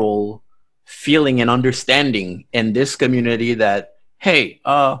general feeling and understanding in this community that, hey,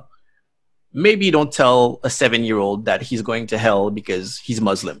 maybe don't tell a 7-year-old that he's going to hell because he's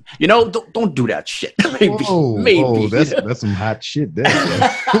Muslim. You know, don't do that shit. Maybe. Whoa, that's some hot shit there.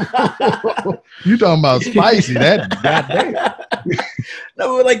 You talking about spicy? That goddamn.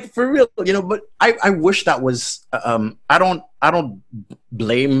 No, like for real, you know. But I wish that was. I don't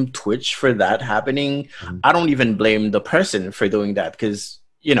blame Twitch for that happening. I don't even blame the person for doing that, because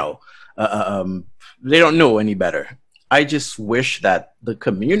you know, they don't know any better. I just wish that the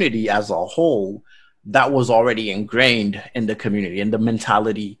community as a whole, that was already ingrained in the community and the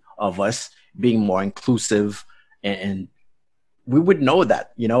mentality of us being more inclusive, and we would know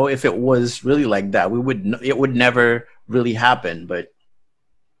that, if it was really like that, it would never really happen. But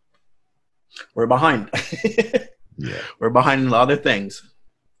we're behind. Yeah. We're behind in other things.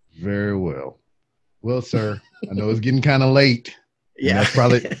 Very well. Well, sir, I know it's getting kind of late. Yeah.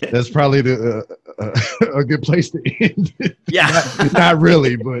 That's probably the a good place to end. Yeah. not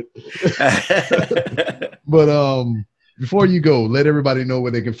really, but before you go, let everybody know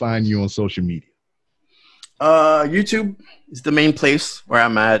where they can find you on social media. YouTube is the main place where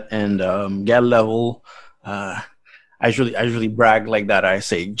I'm at, and Get Level. I usually brag like that. I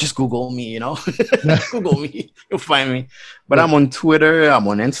say, just Google me, Google me, you'll find me. But I'm on Twitter, I'm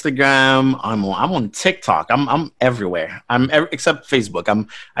on Instagram, I'm on TikTok. I'm everywhere. Except Facebook.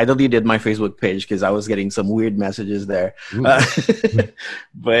 I deleted my Facebook page because I was getting some weird messages there.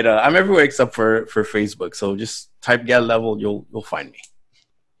 But I'm everywhere except for Facebook. So just type Get Level, you'll find me.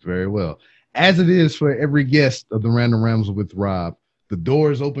 Very well. As it is for every guest of the Random Rambles with Rob, the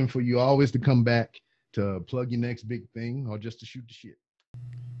door is open for you always to come back to plug your next big thing or just to shoot the shit.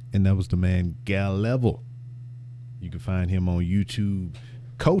 And that was the man Gal Level. You can find him on YouTube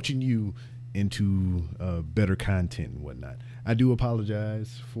coaching you into better content and whatnot. I do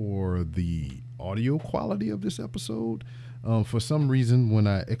apologize for the audio quality of this episode. For some reason, when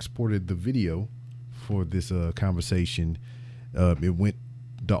I exported the video for this conversation,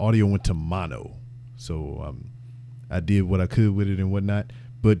 the audio went to mono. So I did what I could with it and whatnot.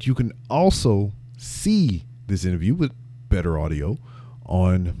 But you can also see this interview with better audio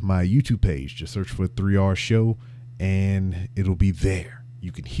on my YouTube page. Just search for 3R Show and it'll be there.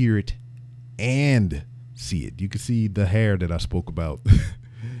 You can hear it and see it. You can see the hair that I spoke about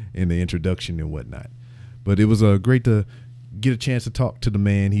in the introduction and whatnot. But it was great to get a chance to talk to the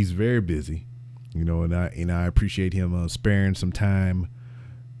man. He's very busy, and I appreciate him sparing some time,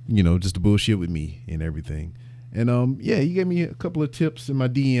 just to bullshit with me and everything. And he gave me a couple of tips in my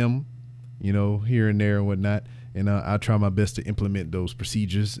DM, here and there and whatnot. And I'll try my best to implement those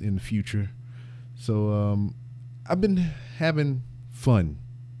procedures in the future. So I've been having fun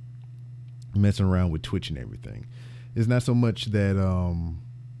messing around with Twitch and everything. It's not so much that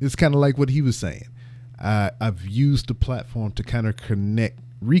it's kind of like what he was saying. I've used the platform to kind of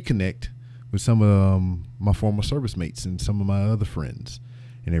reconnect with some of my former service mates and some of my other friends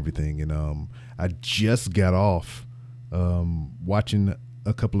and everything. And I just got off watching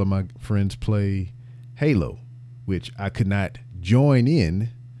a couple of my friends play Halo, which I could not join in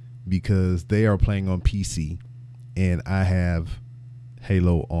because they are playing on PC and I have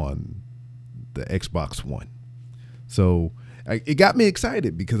Halo on the Xbox One. So it got me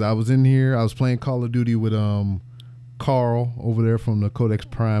excited because I was in here, I was playing Call of Duty with Carl over there from the Codex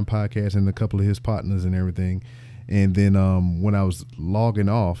Prime podcast and a couple of his partners and everything. And then when I was logging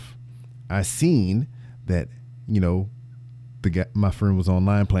off, I seen that, my friend was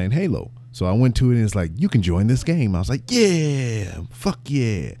online playing Halo. So I went to it and it's like, you can join this game. I was like, yeah, fuck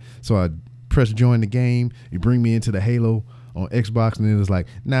yeah. So I pressed join the game. You bring me into the Halo on Xbox, and then it was like,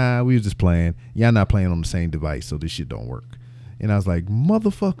 nah, we was just playing. Y'all not playing on the same device, so this shit don't work. And I was like,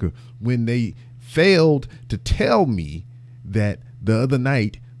 motherfucker, when they failed to tell me that the other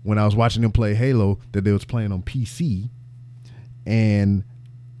night when I was watching them play Halo, that they was playing on PC, and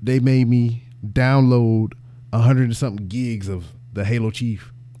they made me download 100 and something gigs of the Halo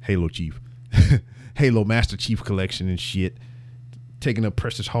Master Chief Collection and shit, taking up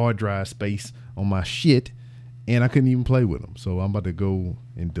precious hard drive space on my shit, and I couldn't even play with them. So I'm about to go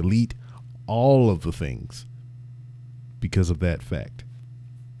and delete all of the things because of that fact.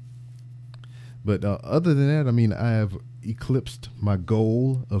 But other than that, I have eclipsed my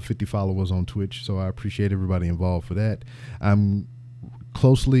goal of 50 followers on Twitch, so I appreciate everybody involved for that. I'm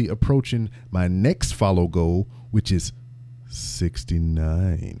closely approaching my next follow goal, which is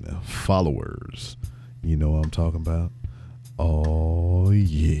 69 followers. You know what I'm talking about? Oh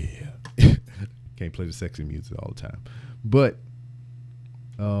yeah. Can't play the sexy music all the time, but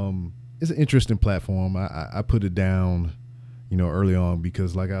it's an interesting platform. I put it down, early on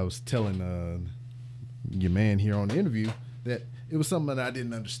because, like I was telling your man here on the interview, that it was something that I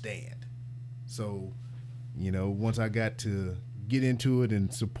didn't understand. So, once I got to get into it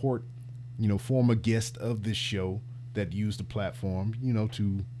and support, former guests of this show that use the platform,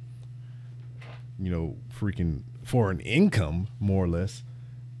 to, freaking for an income, more or less,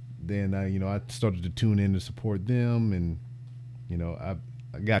 then I started to tune in to support them, and I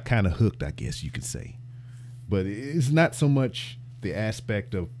got kind of hooked, I guess you could say. But it's not so much the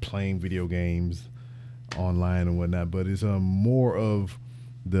aspect of playing video games online and whatnot, but it's more of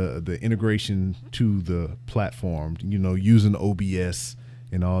the integration to the platform, using OBS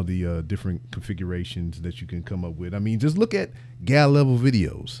and all the different configurations that you can come up with. I mean, just look at gal level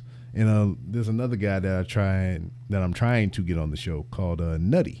videos. And there's another guy that I'm trying to get on the show called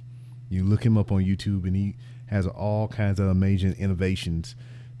Nutty. You look him up on YouTube, and he has all kinds of amazing innovations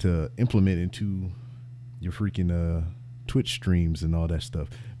to implement into your freaking Twitch streams and all that stuff.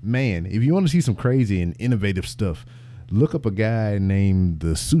 Man, if you want to see some crazy and innovative stuff, look up a guy named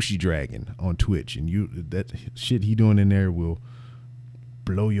the Sushi Dragon on Twitch, and that shit he doing in there will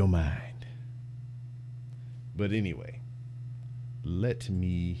blow your mind. But anyway, let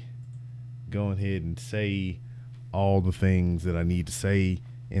me go ahead and say all the things that I need to say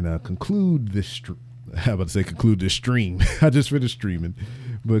and conclude this conclude this stream. I just finished streaming,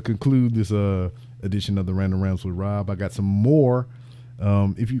 but conclude this edition of the Random Rounds with Rob. I got some more.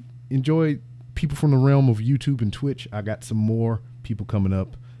 If you enjoy people from the realm of YouTube and Twitch, I got some more people coming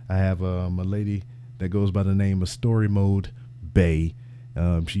up. I have a lady that goes by the name of Story Mode Bay.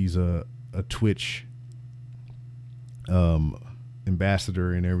 She's a Twitch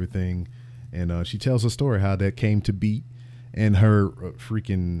ambassador and everything, and she tells a story how that came to be, and her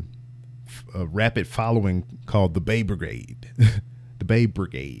freaking rapid following called the Bay Brigade. The Bay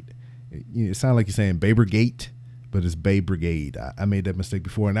Brigade. It sounds like you're saying Baber Gate, but it's Bay Brigade. I made that mistake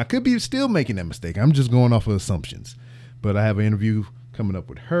before, and I could be still making that mistake. I'm just going off of assumptions. But I have an interview coming up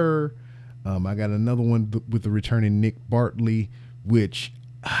with her. I got another one with the returning Nick Bartley, which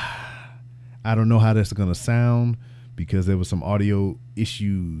I don't know how that's going to sound because there was some audio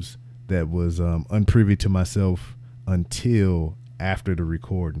issues that was unprivy to myself until after the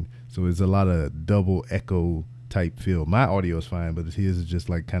recording. So it's a lot of double echo type feel. My audio is fine, but his is just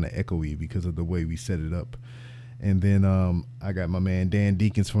like kind of echoey because of the way we set it up. And then I got my man Dan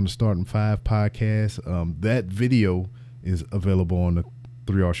Deacons from the Starting Five podcast. That video is available on the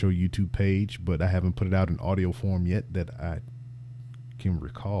 3R Show YouTube page, but I haven't put it out in audio form yet that I can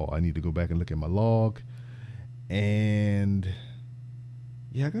recall. I need to go back and look at my log. And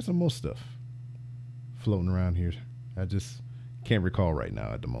yeah, I got some more stuff floating around here. I just can't recall right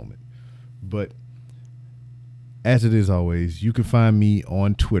now at the moment. But as it is always, you can find me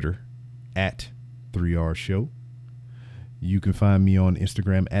on Twitter at 3R Show. You can find me on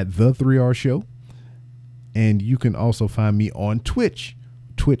Instagram at the 3R Show. And you can also find me on Twitch,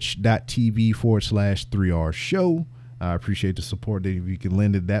 twitch.tv/3R Show. I appreciate the support that if you can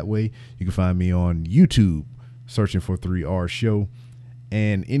lend it that way. You can find me on YouTube, searching for 3R Show.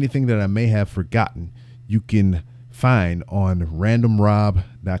 And anything that I may have forgotten, you can find on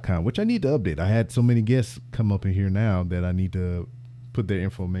randomrob.com, which I need to update. I had so many guests come up in here now that I need to put their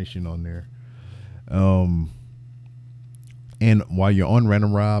information on there. And while you're on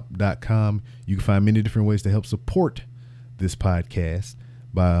randomrob.com, you can find many different ways to help support this podcast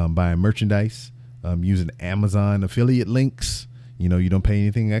by buying merchandise, using Amazon affiliate links. You don't pay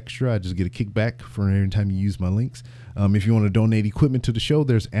anything extra. I just get a kickback for every time you use my links. If you want to donate equipment to the show,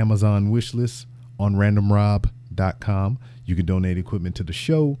 there's Amazon wish lists on randomrob.com. You can donate equipment to the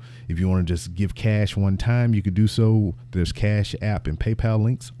show. If you want to just give cash one time, you could do so. There's Cash App and PayPal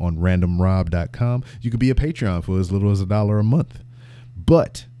links on randomrob.com. You could be a Patreon for as little as $1 a month.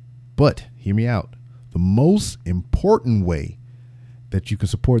 But hear me out. The most important way that you can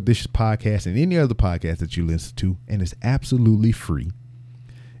support this podcast and any other podcast that you listen to, and it's absolutely free,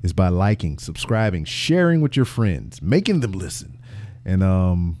 is by liking, subscribing, sharing with your friends, making them listen,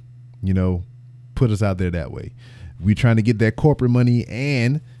 and put us out there that way. We're trying to get that corporate money,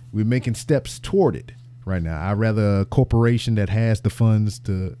 and we're making steps toward it right now. I'd rather a corporation that has the funds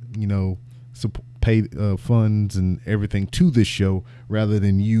to, pay funds and everything to this show rather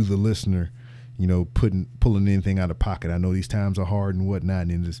than you, the listener, pulling anything out of pocket. I know these times are hard and whatnot,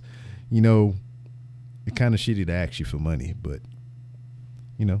 and it's, it's kind of shitty to ask you for money, but,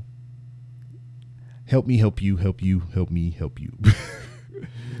 help me, help you, help you, help me, help you.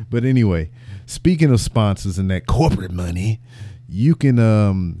 But anyway, speaking of sponsors and that corporate money, you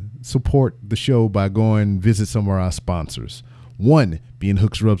can support the show by going visit some of our sponsors. One being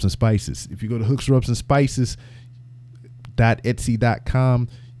Hooks, Rubs, and Spices. If you go to hooksrubsandspices.etsy.com,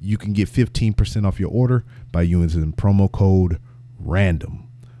 you can get 15% off your order by using promo code RANDOM.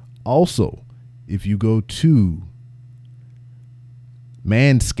 Also, if you go to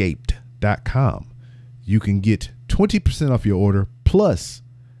manscaped.com, you can get 20% off your order plus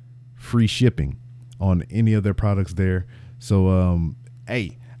free shipping on any of their products there. So,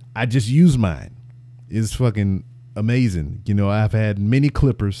 hey, I just use mine. It's fucking amazing. I've had many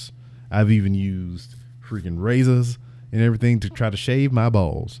clippers. I've even used freaking razors and everything to try to shave my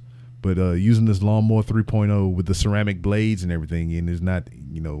balls. But using this Lawnmower 3.0 with the ceramic blades and everything, and it's not,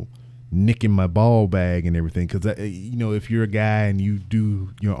 nicking my ball bag and everything. Because, if you're a guy and you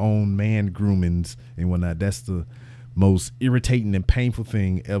do your own man groomings and whatnot, that's the most irritating and painful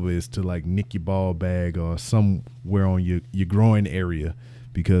thing ever, is to like nick your ball bag or somewhere on your groin area,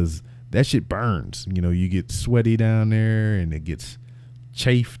 because that shit burns. You get sweaty down there and it gets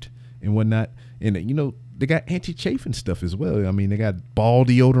chafed and whatnot. And, they got anti-chafing stuff as well. I mean, they got ball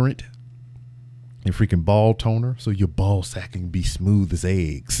deodorant and freaking ball toner, so your ball sack can be smooth as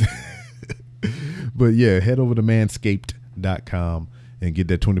eggs. But yeah, head over to manscaped.com and get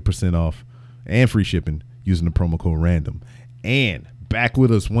that 20% off and free shipping using the promo code RANDOM. And back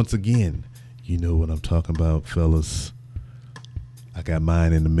with us once again. You know what I'm talking about, fellas. I got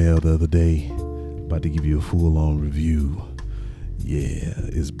mine in the mail the other day. About to give you a full-on review. Yeah,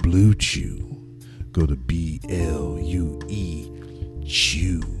 it's Blue Chew. Go to BLUE.com.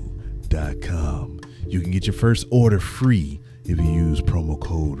 You can get your first order free if you use promo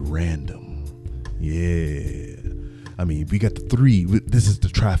code RANDOM. Yeah. I mean, we got the three. This is the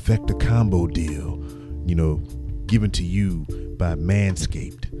trifecta combo deal, given to you by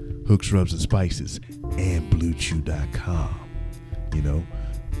Manscaped, Hooks, Rubs, and Spices, and BlueChew.com.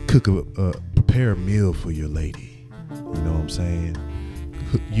 Prepare a meal for your lady. You know what I'm saying?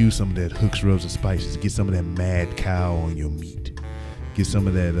 Use some of that Hooks, Rubs, and Spices. Get some of that mad cow on your meat. Get some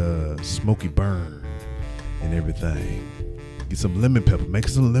of that smoky burn and everything. Get some lemon pepper. Make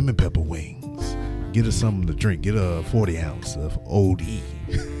some lemon pepper wings. Get her something to drink. Get a 40 ounce of Old E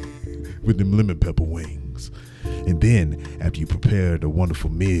with them lemon pepper wings. And then, after you prepare the wonderful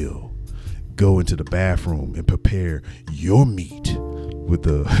meal, go into the bathroom and prepare your meat with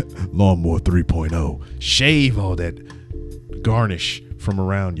the Lawnmower 3.0. Shave all that garnish from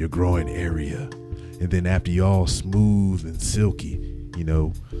around your groin area. And then after you're all smooth and silky,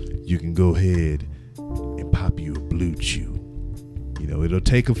 you can go ahead and pop you a Blue Chew. It'll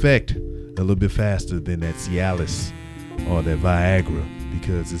take effect a little bit faster than that Cialis or that Viagra,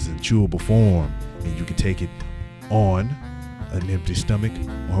 because it's in chewable form and you can take it on an empty stomach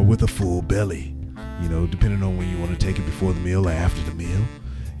or with a full belly, depending on when you want to take it, before the meal or after the meal.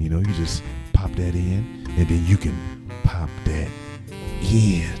 You just pop that in, and then you can pop that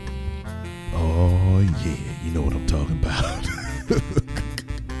in. Oh yeah, you know what I'm talking about.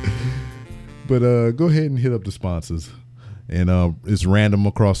 But go ahead and hit up the sponsors, and it's random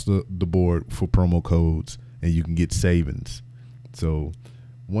across the board for promo codes, and you can get savings. So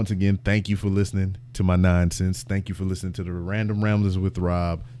once again, thank you for listening to my nonsense. Thank you for listening to the Random Ramblers with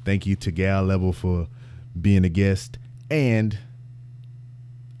Rob. Thank you to Gal Level for being a guest, and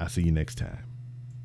I'll see you next time.